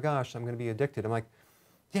like, oh my gosh, I'm going to be addicted. I'm like,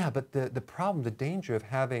 yeah, but the problem, the danger of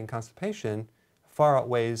having constipation far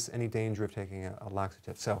outweighs any danger of taking a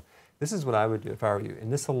laxative. So this is what I would do if I were you,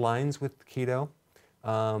 and this aligns with keto.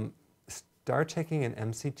 Start taking an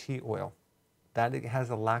MCT oil. That has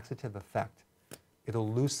a laxative effect. It'll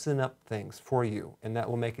loosen up things for you, and that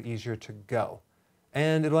will make it easier to go.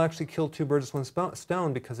 And it'll actually kill two birds with one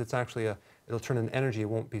stone, because it's actually it'll turn into energy. It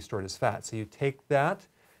won't be stored as fat. So you take that,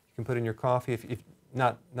 you can put in your coffee. If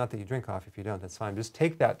not that you drink coffee. If you don't, that's fine. Just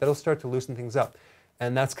take that. That'll start to loosen things up.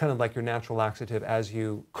 And that's kind of like your natural laxative as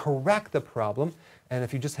you correct the problem. And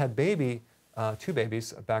if you just had two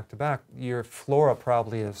babies back to back, your flora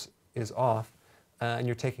probably is off, and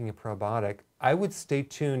you're taking a probiotic. I would stay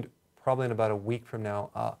tuned probably in about a week from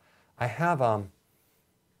now. I have a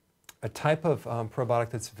type of probiotic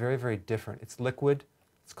that's very, very different. It's liquid.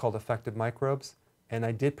 It's called Effective Microbes. And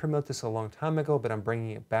I did promote this a long time ago, but I'm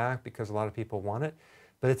bringing it back because a lot of people want it.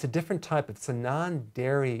 But it's a different type. It's a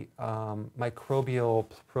non-dairy microbial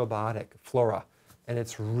probiotic, flora. And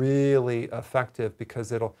it's really effective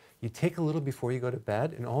because you take a little before you go to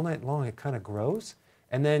bed, and all night long it kind of grows.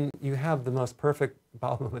 And then you have the most perfect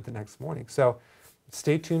bowel movement the next morning. So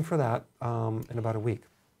stay tuned for that in about a week.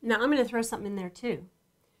 Now, I'm going to throw something in there too,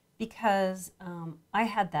 because I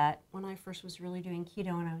had that when I first was really doing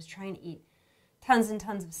keto, and I was trying to eat tons and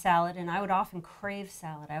tons of salad, and I would often crave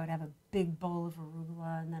salad. I would have a big bowl of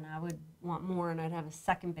arugula, and then I would want more, and I'd have a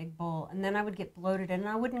second big bowl, and then I would get bloated, and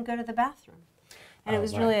I wouldn't go to the bathroom. And it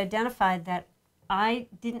was really identified that I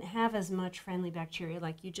didn't have as much friendly bacteria,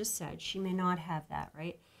 like you just said. She may not have that,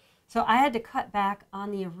 right? So I had to cut back on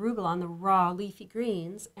the arugula, on the raw leafy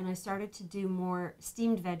greens, and I started to do more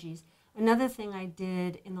steamed veggies. Another thing I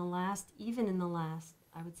did even in the last,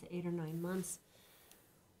 I would say 8 or 9 months,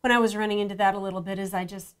 when I was running into that a little bit, is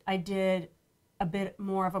I did a bit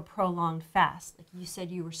more of a prolonged fast. Like you said,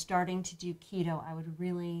 you were starting to do keto. I would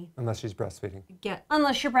really... Unless she's breastfeeding.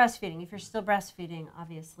 Unless you're breastfeeding. If you're still breastfeeding,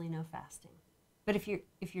 obviously no fasting. But if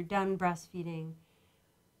you're done breastfeeding,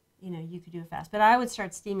 you could do a fast. But I would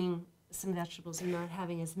start steaming some vegetables and not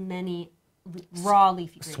having as many raw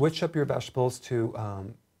leafy greens. Switch up your vegetables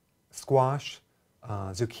to squash,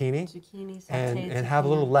 zucchini, and have a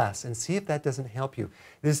little less, and see if that doesn't help you.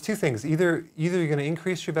 There's two things. Either you're going to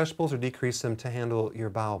increase your vegetables or decrease them to handle your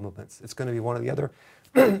bowel movements. It's going to be one or the other.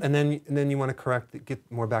 and then you want to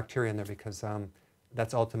get more bacteria in there, because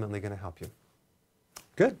that's ultimately going to help you.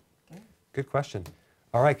 Good. Good question.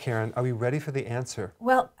 All right, Karen, are we ready for the answer?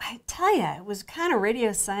 Well, I tell you, it was kind of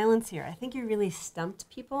radio silence here. I think you really stumped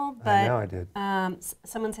people. But I know I did.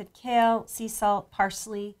 Someone said kale, sea salt,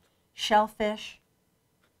 parsley, shellfish.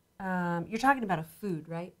 You're talking about a food,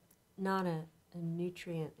 right? Not a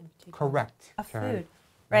nutrient in particular. Correct, A Karen. food.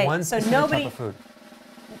 Right. One so specific nobody... type of food.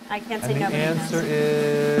 I can't say and nobody the answer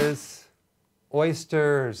is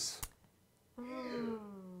oysters.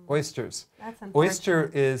 Oysters. That's unfortunate.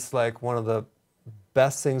 Oyster is like one of the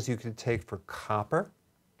best things you could take for copper,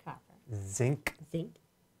 zinc,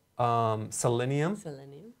 selenium,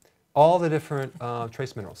 all the different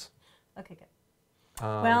trace minerals. Okay, good.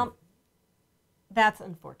 Well, that's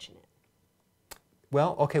unfortunate.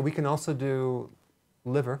 Well, okay, we can also do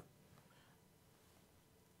liver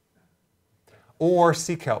or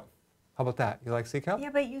sea kelp. How about that? You like sea kelp? Yeah,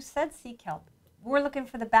 but you said sea kelp. We're looking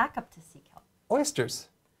for the backup to sea kelp. Oysters.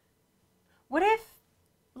 What if,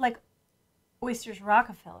 like, oysters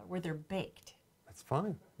Rockefeller, where they're baked? That's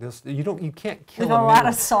fine. You can't kill with a lot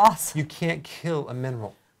of sauce. You can't kill a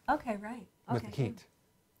mineral. Okay, right. With heat.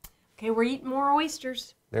 Okay, we're eating more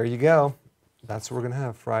oysters. There you go. That's what we're going to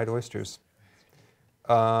have, fried oysters.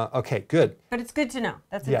 Okay, good. But it's good to know.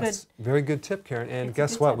 That's a good... very good tip, Karen. And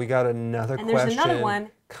guess what? Tip. We got another question. And there's another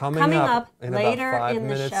one coming up in later about 5 in the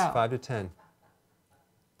minutes, show. 5 to 10.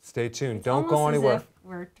 Stay tuned. It's Don't go anywhere. As if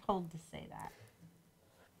we're told to say that.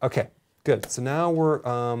 Okay, good. So now we're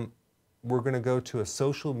going to go to a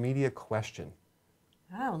social media question.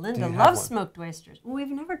 Oh, Linda loves smoked oysters. Well, we've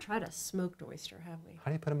never tried a smoked oyster, have we? How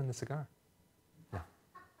do you put them in the cigar?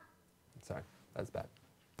 Sorry, that's bad.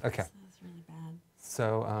 Okay. That's really bad.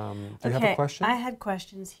 So, do you have a question? I had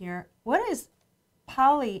questions here. What is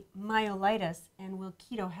polymyelitis, and will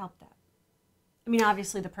keto help that? I mean,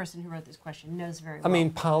 obviously, the person who wrote this question knows very well. I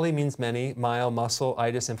mean, poly means many, myo, muscle,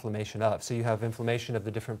 itis, inflammation of. So you have inflammation of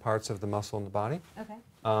the different parts of the muscle in the body. Okay.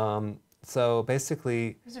 So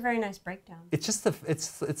basically, it's a very nice breakdown. It's just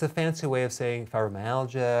it's a fancy way of saying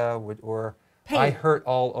fibromyalgia or pain. I hurt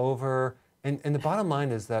all over. And the bottom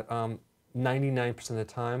line is that 99% of the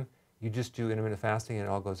time, you just do intermittent fasting and it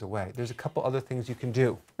all goes away. There's a couple other things you can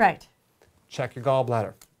do. Right. Check your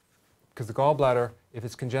gallbladder. Because the gallbladder, if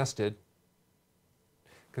it's congested,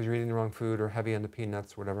 because you're eating the wrong food or heavy on the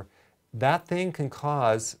peanuts or whatever, that thing can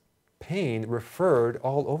cause pain referred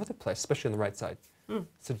all over the place, especially on the right side.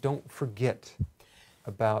 So don't forget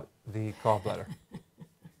about the gallbladder.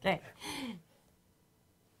 Okay.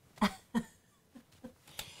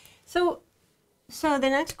 So the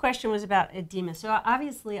next question was about edema. So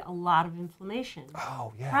obviously a lot of inflammation.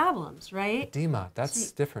 Oh, yeah. Problems, right? Edema,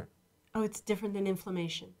 that's different. Oh, it's different than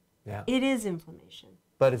inflammation. Yeah. It is inflammation.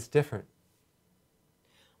 But it's different.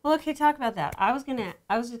 Well, okay, talk about that. I was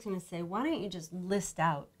just gonna say, why don't you just list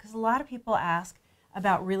out? Because a lot of people ask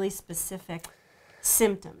about really specific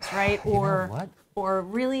symptoms, right? Or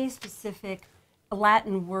really specific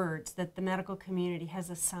Latin words that the medical community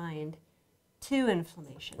has assigned to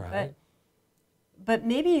inflammation. Right. But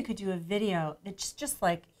maybe you could do a video that's just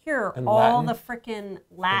like, here are And all Latin? the frickin'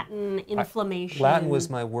 Latin inflammation. Latin was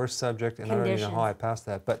my worst subject, and conditions. I don't even know how I passed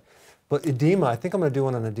that. But edema, I think I'm going to do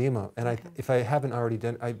one on edema. And if I haven't already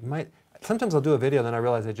done, I might. Sometimes I'll do a video, and then I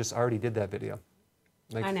realize I just already did that video.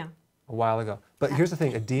 Like I know. A while ago. But here's the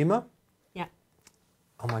thing, edema. Yeah.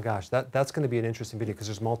 Oh my gosh, that's going to be an interesting video because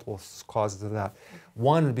there's multiple causes of that.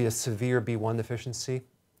 One would be a severe B1 deficiency,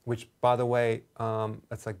 which, by the way,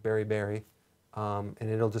 that's like berry, and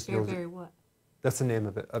it'll just. Berry what? That's the name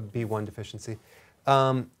of it, a B1 deficiency.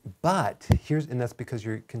 But and that's because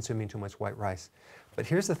you're consuming too much white rice. But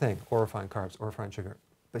here's the thing, or refined carbs, or refined sugar.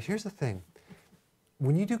 But here's the thing,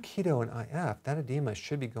 when you do keto and IF, that edema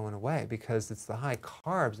should be going away because it's the high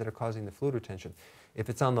carbs that are causing the fluid retention. If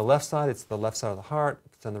it's on the left side, it's the left side of the heart.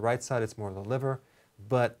 If it's on the right side, it's more of the liver.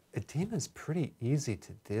 But edema is pretty easy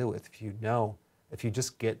to deal with if you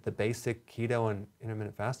just get the basic keto and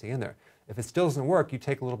intermittent fasting in there. If it still doesn't work, you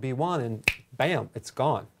take a little B1 and bam, it's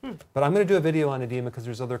gone. But I'm going to do a video on edema because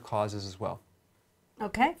there's other causes as well.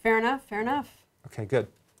 Okay, fair enough, fair enough. Okay, good.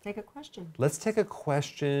 Take a question. Let's take a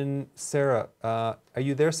question. Sarah, are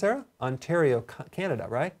you there, Sarah? Ontario, Canada,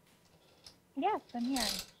 right? Yes, I'm here.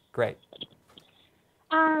 Great.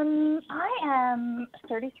 I am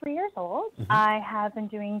 33 years old. I have been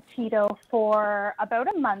doing keto for about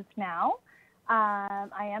a month now.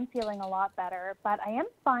 I am feeling a lot better, but I am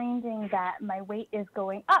finding that my weight is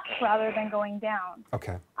going up rather than going down.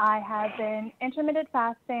 Okay. I have been intermittent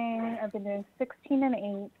fasting. I've been doing 16 and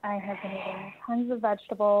 8. I have been eating tons of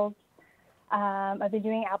vegetables. I've been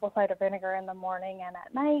doing apple cider vinegar in the morning and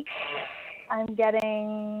at night. I'm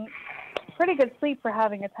getting pretty good sleep for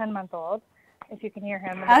having a 10-month-old. If you can hear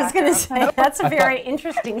him. I was going to say, that's a very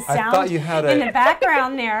interesting sound I thought you had in the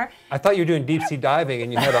background there. I thought you were doing deep sea diving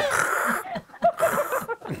and you had a...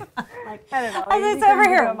 I don't know. I was over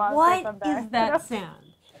here. What is that sound?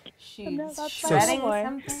 She's shredding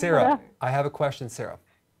something? Sarah, I have a question, Sarah.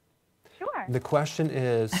 Sure. The question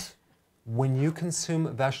is, when you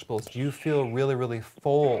consume vegetables, do you feel really, really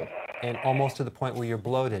full and almost to the point where you're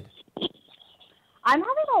bloated? I'm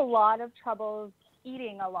having a lot of trouble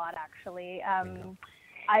eating a lot, actually.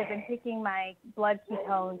 I've been taking my blood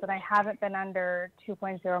ketones, and I haven't been under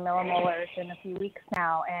 2.0 millimolars in a few weeks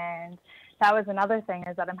now. And that was another thing,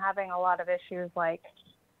 is that I'm having a lot of issues like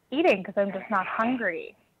eating because I'm just not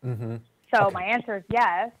hungry. So my answer is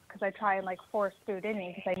yes, because I try and like force food in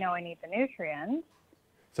me because I know I need the nutrients.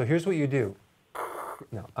 So here's what you do.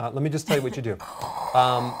 No, let me just tell you what you do.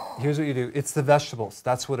 Here's what you do. It's the vegetables.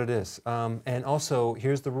 That's what it is. And also,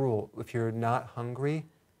 here's the rule. If you're not hungry,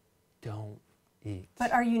 don't eat.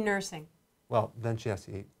 But are you nursing? Well, then she has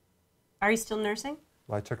to eat. Are you still nursing?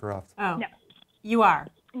 Well, I took her off. Oh. No. You are?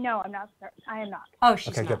 No, I'm not. I am not. Oh,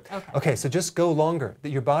 she's okay, not. Good. Okay, so just go longer.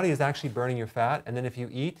 Your body is actually burning your fat, and then if you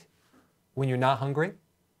eat when you're not hungry,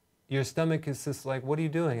 your stomach is just like, what are you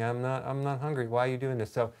doing? I'm not hungry. Why are you doing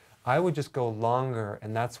this? So I would just go longer,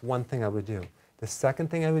 and that's one thing I would do. The second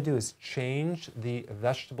thing I would do is change the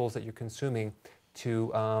vegetables that you're consuming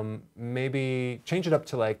to maybe change it up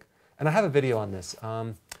to like, and I have a video on this,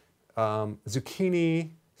 zucchini,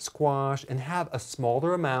 squash, and have a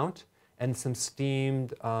smaller amount and some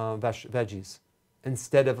steamed veggies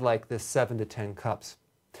instead of like the 7 to 10 cups.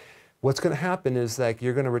 what's going to happen is that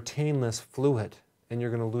you're going to retain less fluid and you're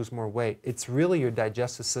going to lose more weight. It's really your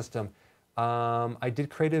digestive system. I did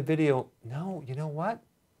create a video. No, you know what?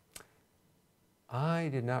 I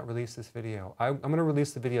did not release this video. I'm going to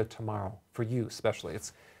release the video tomorrow for you especially.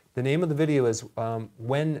 The name of the video is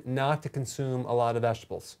When Not to Consume a Lot of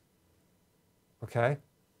Vegetables. Okay?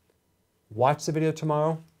 Watch the video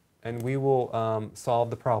tomorrow and we will solve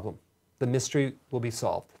the problem. The mystery will be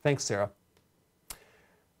solved. Thanks, Sarah.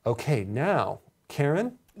 Okay, now,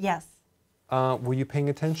 Karen? Yes. Were you paying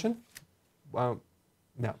attention?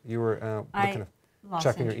 No, you were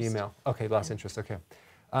checking your email. Okay, lost interest, okay.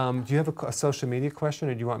 Do you have a social media question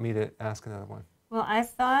or do you want me to ask another one? Well, I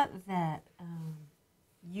thought that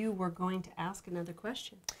you were going to ask another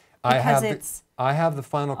question. I have the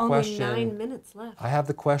final question. Only 9 minutes left. I have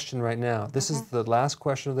the question right now. This is the last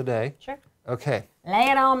question of the day. Sure. Okay. Lay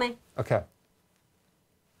it on me. Okay.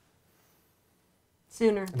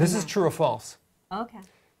 Sooner. This is true or false? Okay.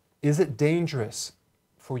 Is it dangerous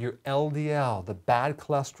for your LDL, the bad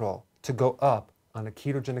cholesterol, to go up on a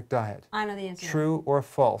ketogenic diet? I know the answer. True or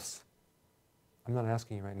false? I'm not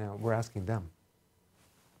asking you right now. We're asking them.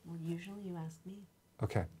 Well, usually you ask me.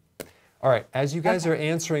 Okay. All right. As you guys are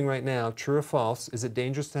answering right now, true or false, is it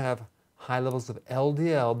dangerous to have high levels of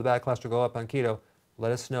LDL, the bad cholesterol, go up on keto?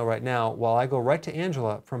 Let us know right now while I go right to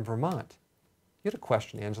Angela from Vermont. You had a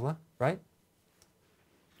question, Angela, right?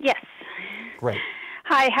 Yes. Great.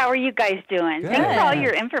 Hi, how are you guys doing? Good. Thanks for all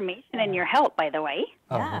your information and your help, by the way.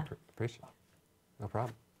 Oh, I appreciate it. No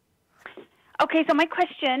problem. Okay, so my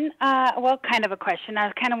question, well, kind of a question.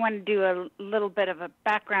 I kind of want to do a little bit of a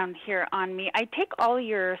background here on me. I take all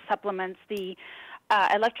your supplements, the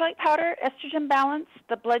electrolyte powder, estrogen balance,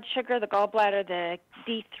 the blood sugar, the gallbladder, the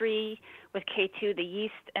D3 with K2, the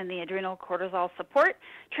yeast, and the adrenal cortisol support,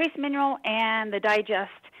 trace mineral, and the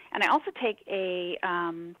digest. And I also take a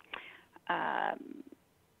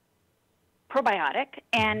probiotic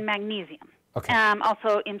and magnesium. Okay.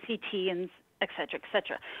 Also MCT and et cetera, et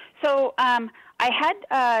cetera. So I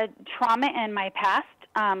had trauma in my past,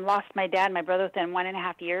 lost my dad and my brother within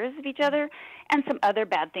 1.5 years of each other, and some other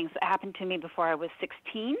bad things that happened to me before I was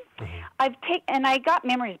 16. And I got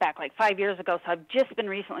memories back like 5 years ago, so I've just been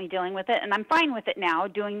recently dealing with it, and I'm fine with it now,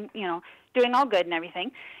 doing all good and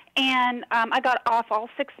everything. And I got off all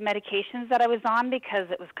 6 medications that I was on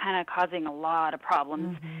because it was kind of causing a lot of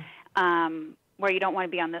problems. Where you don't want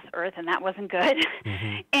to be on this earth, and that wasn't good.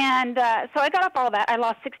 And so I got off all of that. I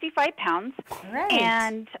lost 65 pounds. Right.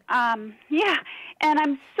 And, yeah, and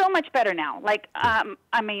I'm so much better now. Like,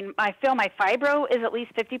 I mean, I feel my fibro is at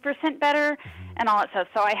least 50% better and all that stuff.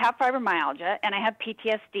 So I have fibromyalgia, and I have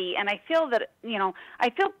PTSD, and I feel that, I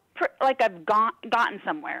feel like I've gotten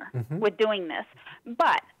somewhere with doing this,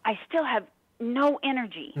 but I still have no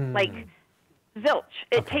energy. Like, zilch.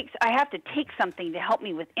 I have to take something to help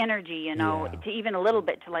me with energy, to even a little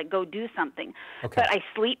bit to like go do something. But I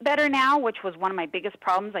sleep better now, which was one of my biggest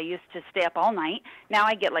problems. I used to stay up all night. Now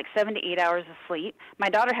I get like 7 to 8 hours of sleep. My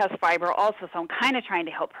daughter has fibro also, so I'm kind of trying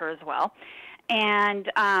to help her as well. And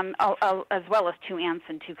as well as 2 aunts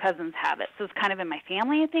and 2 cousins have it. So it's kind of in my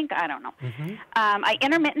family, I think. I don't know. I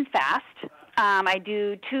intermittent fast. I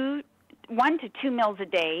do 1 to 2 meals a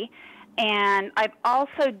day. And I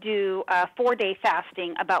also do 4-day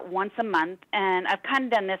fasting about once a month, and I've kind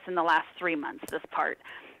of done this in the last 3 months, this part.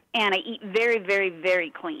 And I eat very, very, very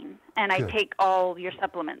clean, and I take all your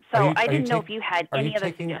supplements. So I didn't know if you had any other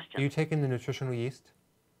suggestions. Are you taking the nutritional yeast?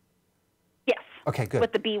 Yes. Okay, good.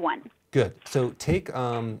 With the B1. Good. So take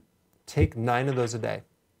 9 of those a day.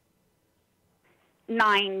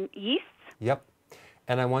 9 yeasts? Yep.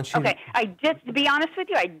 And I want you to be honest with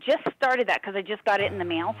you, I just started that because I just got it in the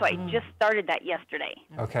mail, so I just started that yesterday.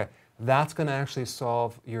 Okay. That's going to actually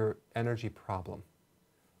solve your energy problem.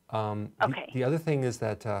 The other thing is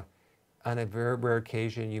that on a very rare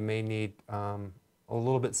occasion, you may need a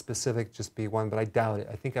little bit specific, just B1, but I doubt it.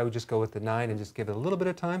 I think I would just go with the 9 and just give it a little bit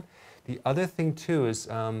of time. The other thing, too, is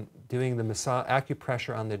doing the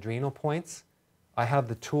acupressure on the adrenal points. I have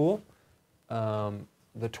the tool.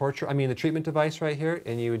 The treatment device right here,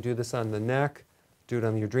 and you would do this on the neck, do it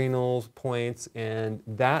on the adrenals, points, and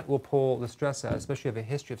that will pull the stress out, especially if you have a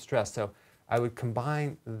history of stress. So I would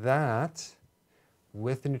combine that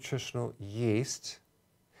with the nutritional yeast.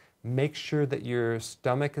 Make sure that your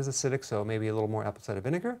stomach is acidic, so maybe a little more apple cider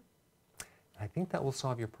vinegar. I think that will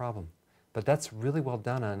solve your problem. But that's really well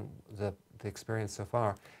done on the experience so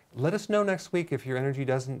far. Let us know next week if your energy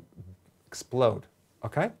doesn't explode,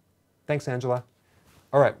 okay? Thanks, Angela.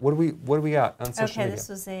 All right, what do we got on social media?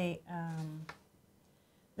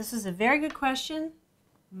 This was a very good question.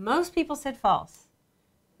 Most people said false.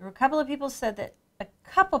 There were a couple of people said that a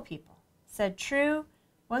couple people said true.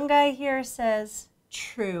 One guy here says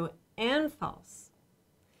true and false.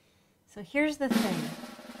 So here's the thing.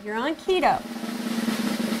 You're on keto.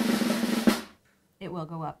 It will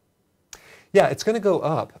go up. Yeah, it's going to go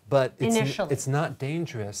up, but Initially. it's not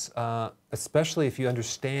dangerous, especially if you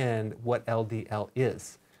understand what LDL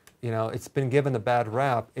is. You know, it's been given a bad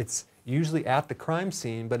rap. It's usually at the crime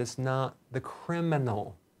scene, but it's not the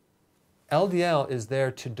criminal. LDL is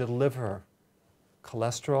there to deliver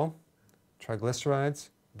cholesterol, triglycerides,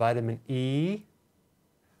 vitamin E,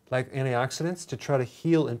 like antioxidants, to try to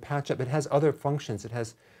heal and patch up. It has other functions. It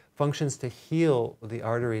has functions to heal the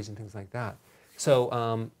arteries and things like that.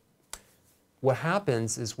 So what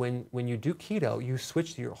happens is when you do keto, you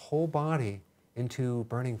switch your whole body into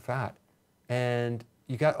burning fat. And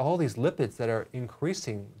you got all these lipids that are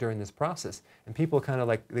increasing during this process. And people kind of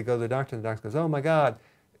like, they go to the doctor and the doctor goes, oh my God,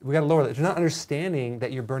 we got to lower that. You're not understanding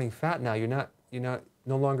that you're burning fat now. You're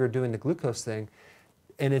no longer doing the glucose thing.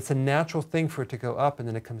 And it's a natural thing for it to go up and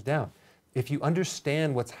then it comes down. If you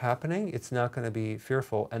understand what's happening, it's not going to be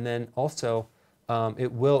fearful. And then also,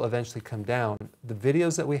 it will eventually come down. The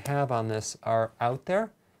videos that we have on this are out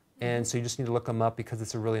there, and so you just need to look them up because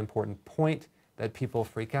it's a really important point that people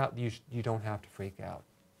freak out. You don't have to freak out,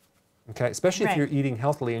 okay? Especially if you're eating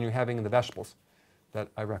healthily and you're having the vegetables that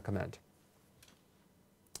I recommend.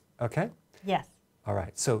 Okay? Yes. All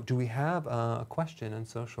right, so do we have a question on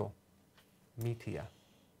social media?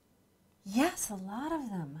 Yes, a lot of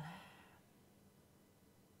them.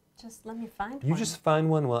 Just let me find one. You just find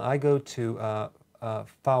one while I go to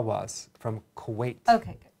Fawaz from Kuwait.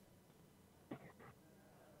 Okay, good.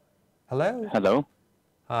 Hello? Hello.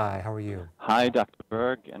 Hi, how are you? Hi, Dr.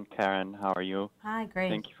 Berg and Karen. How are you? Hi, great.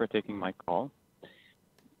 Thank you for taking my call.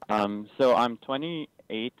 So I'm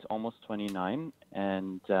 28, almost 29,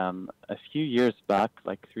 and a few years back,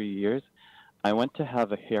 like 3 years, I went to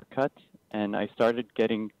have a haircut, and I started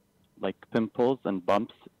getting like pimples and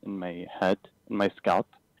bumps in my head, in my scalp,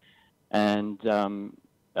 and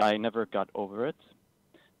I never got over it.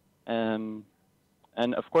 And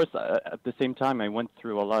of course, at the same time, I went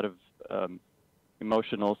through a lot of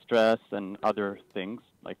emotional stress and other things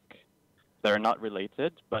like that are not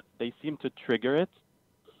related, but they seem to trigger it.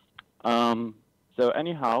 So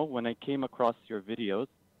anyhow, when I came across your videos,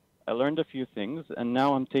 I learned a few things, and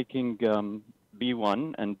now I'm taking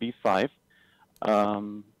B1 and B5,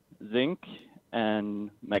 zinc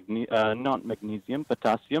and not magnesium,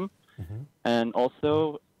 potassium, and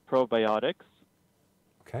also probiotics.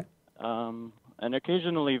 Okay. And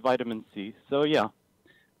occasionally vitamin C. So yeah.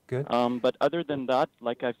 Good. But other than that,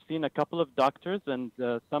 like I've seen a couple of doctors, and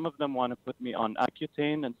some of them want to put me on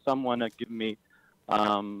Accutane, and some want to give me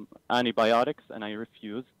antibiotics, and I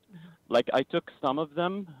refused. Like I took some of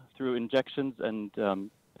them through injections and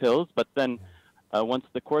pills, but then once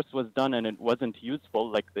the course was done and it wasn't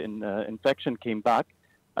useful, like the infection came back,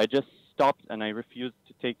 I just stopped and I refused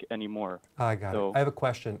to take any more. I got it. I have a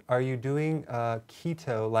question. Are you doing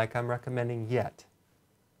keto like I'm recommending yet?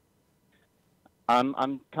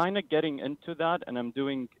 I'm kind of getting into that, and I'm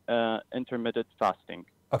doing intermittent fasting.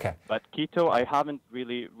 Okay. But keto, I haven't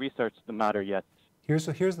really researched the matter yet. Here's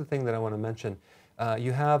the thing that I want to mention.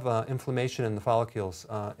 You have inflammation in the follicles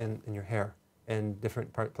in your hair and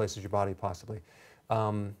different places of your body possibly.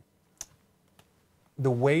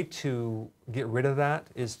 The way to get rid of that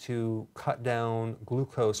is to cut down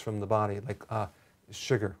glucose from the body, like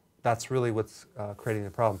sugar. That's really what's creating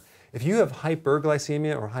the problem. If you have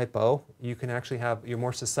hyperglycemia or hypo, you can actually you're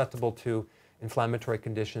more susceptible to inflammatory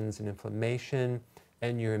conditions and inflammation,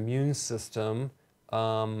 and your immune system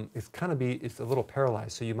it's a little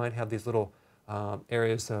paralyzed. So you might have these little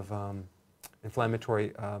areas of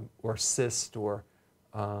inflammatory or cyst or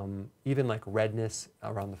even like redness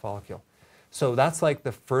around the follicle. So that's like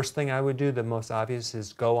the first thing I would do. The most obvious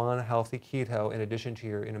is go on a healthy keto in addition to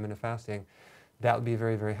your intermittent fasting. That would be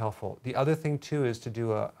very, very helpful. The other thing too is to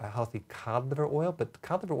do a healthy cod liver oil, but the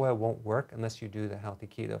cod liver oil won't work unless you do the healthy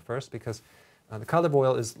keto first, because the cod liver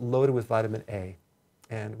oil is loaded with vitamin A.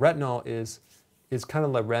 And retinol is kind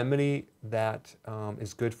of a remedy that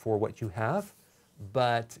is good for what you have,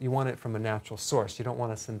 but you want it from a natural source. You don't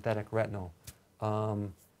want a synthetic retinol.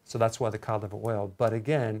 So that's why the cod liver oil. But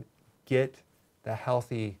again, get the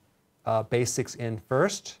healthy basics in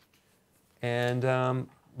first, and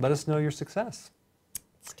let us know your success.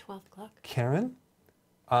 It's 12 o'clock. Karen,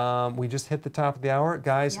 we just hit the top of the hour.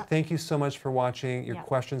 Guys, thank you so much for watching. Your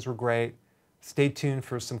questions were great. Stay tuned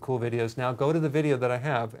for some cool videos. Now go to the video that I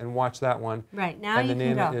have and watch that one. Right, now and you the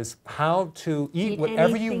can name go. is How to Eat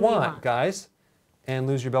Whatever You Want, guys, and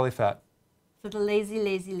lose your belly fat. For the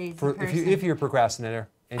lazy person. If you're a procrastinator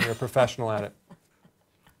and you're a professional at it.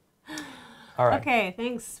 All right. Okay,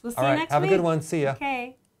 thanks. We'll see All you right. next Have week. a good one. See ya.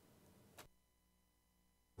 Okay.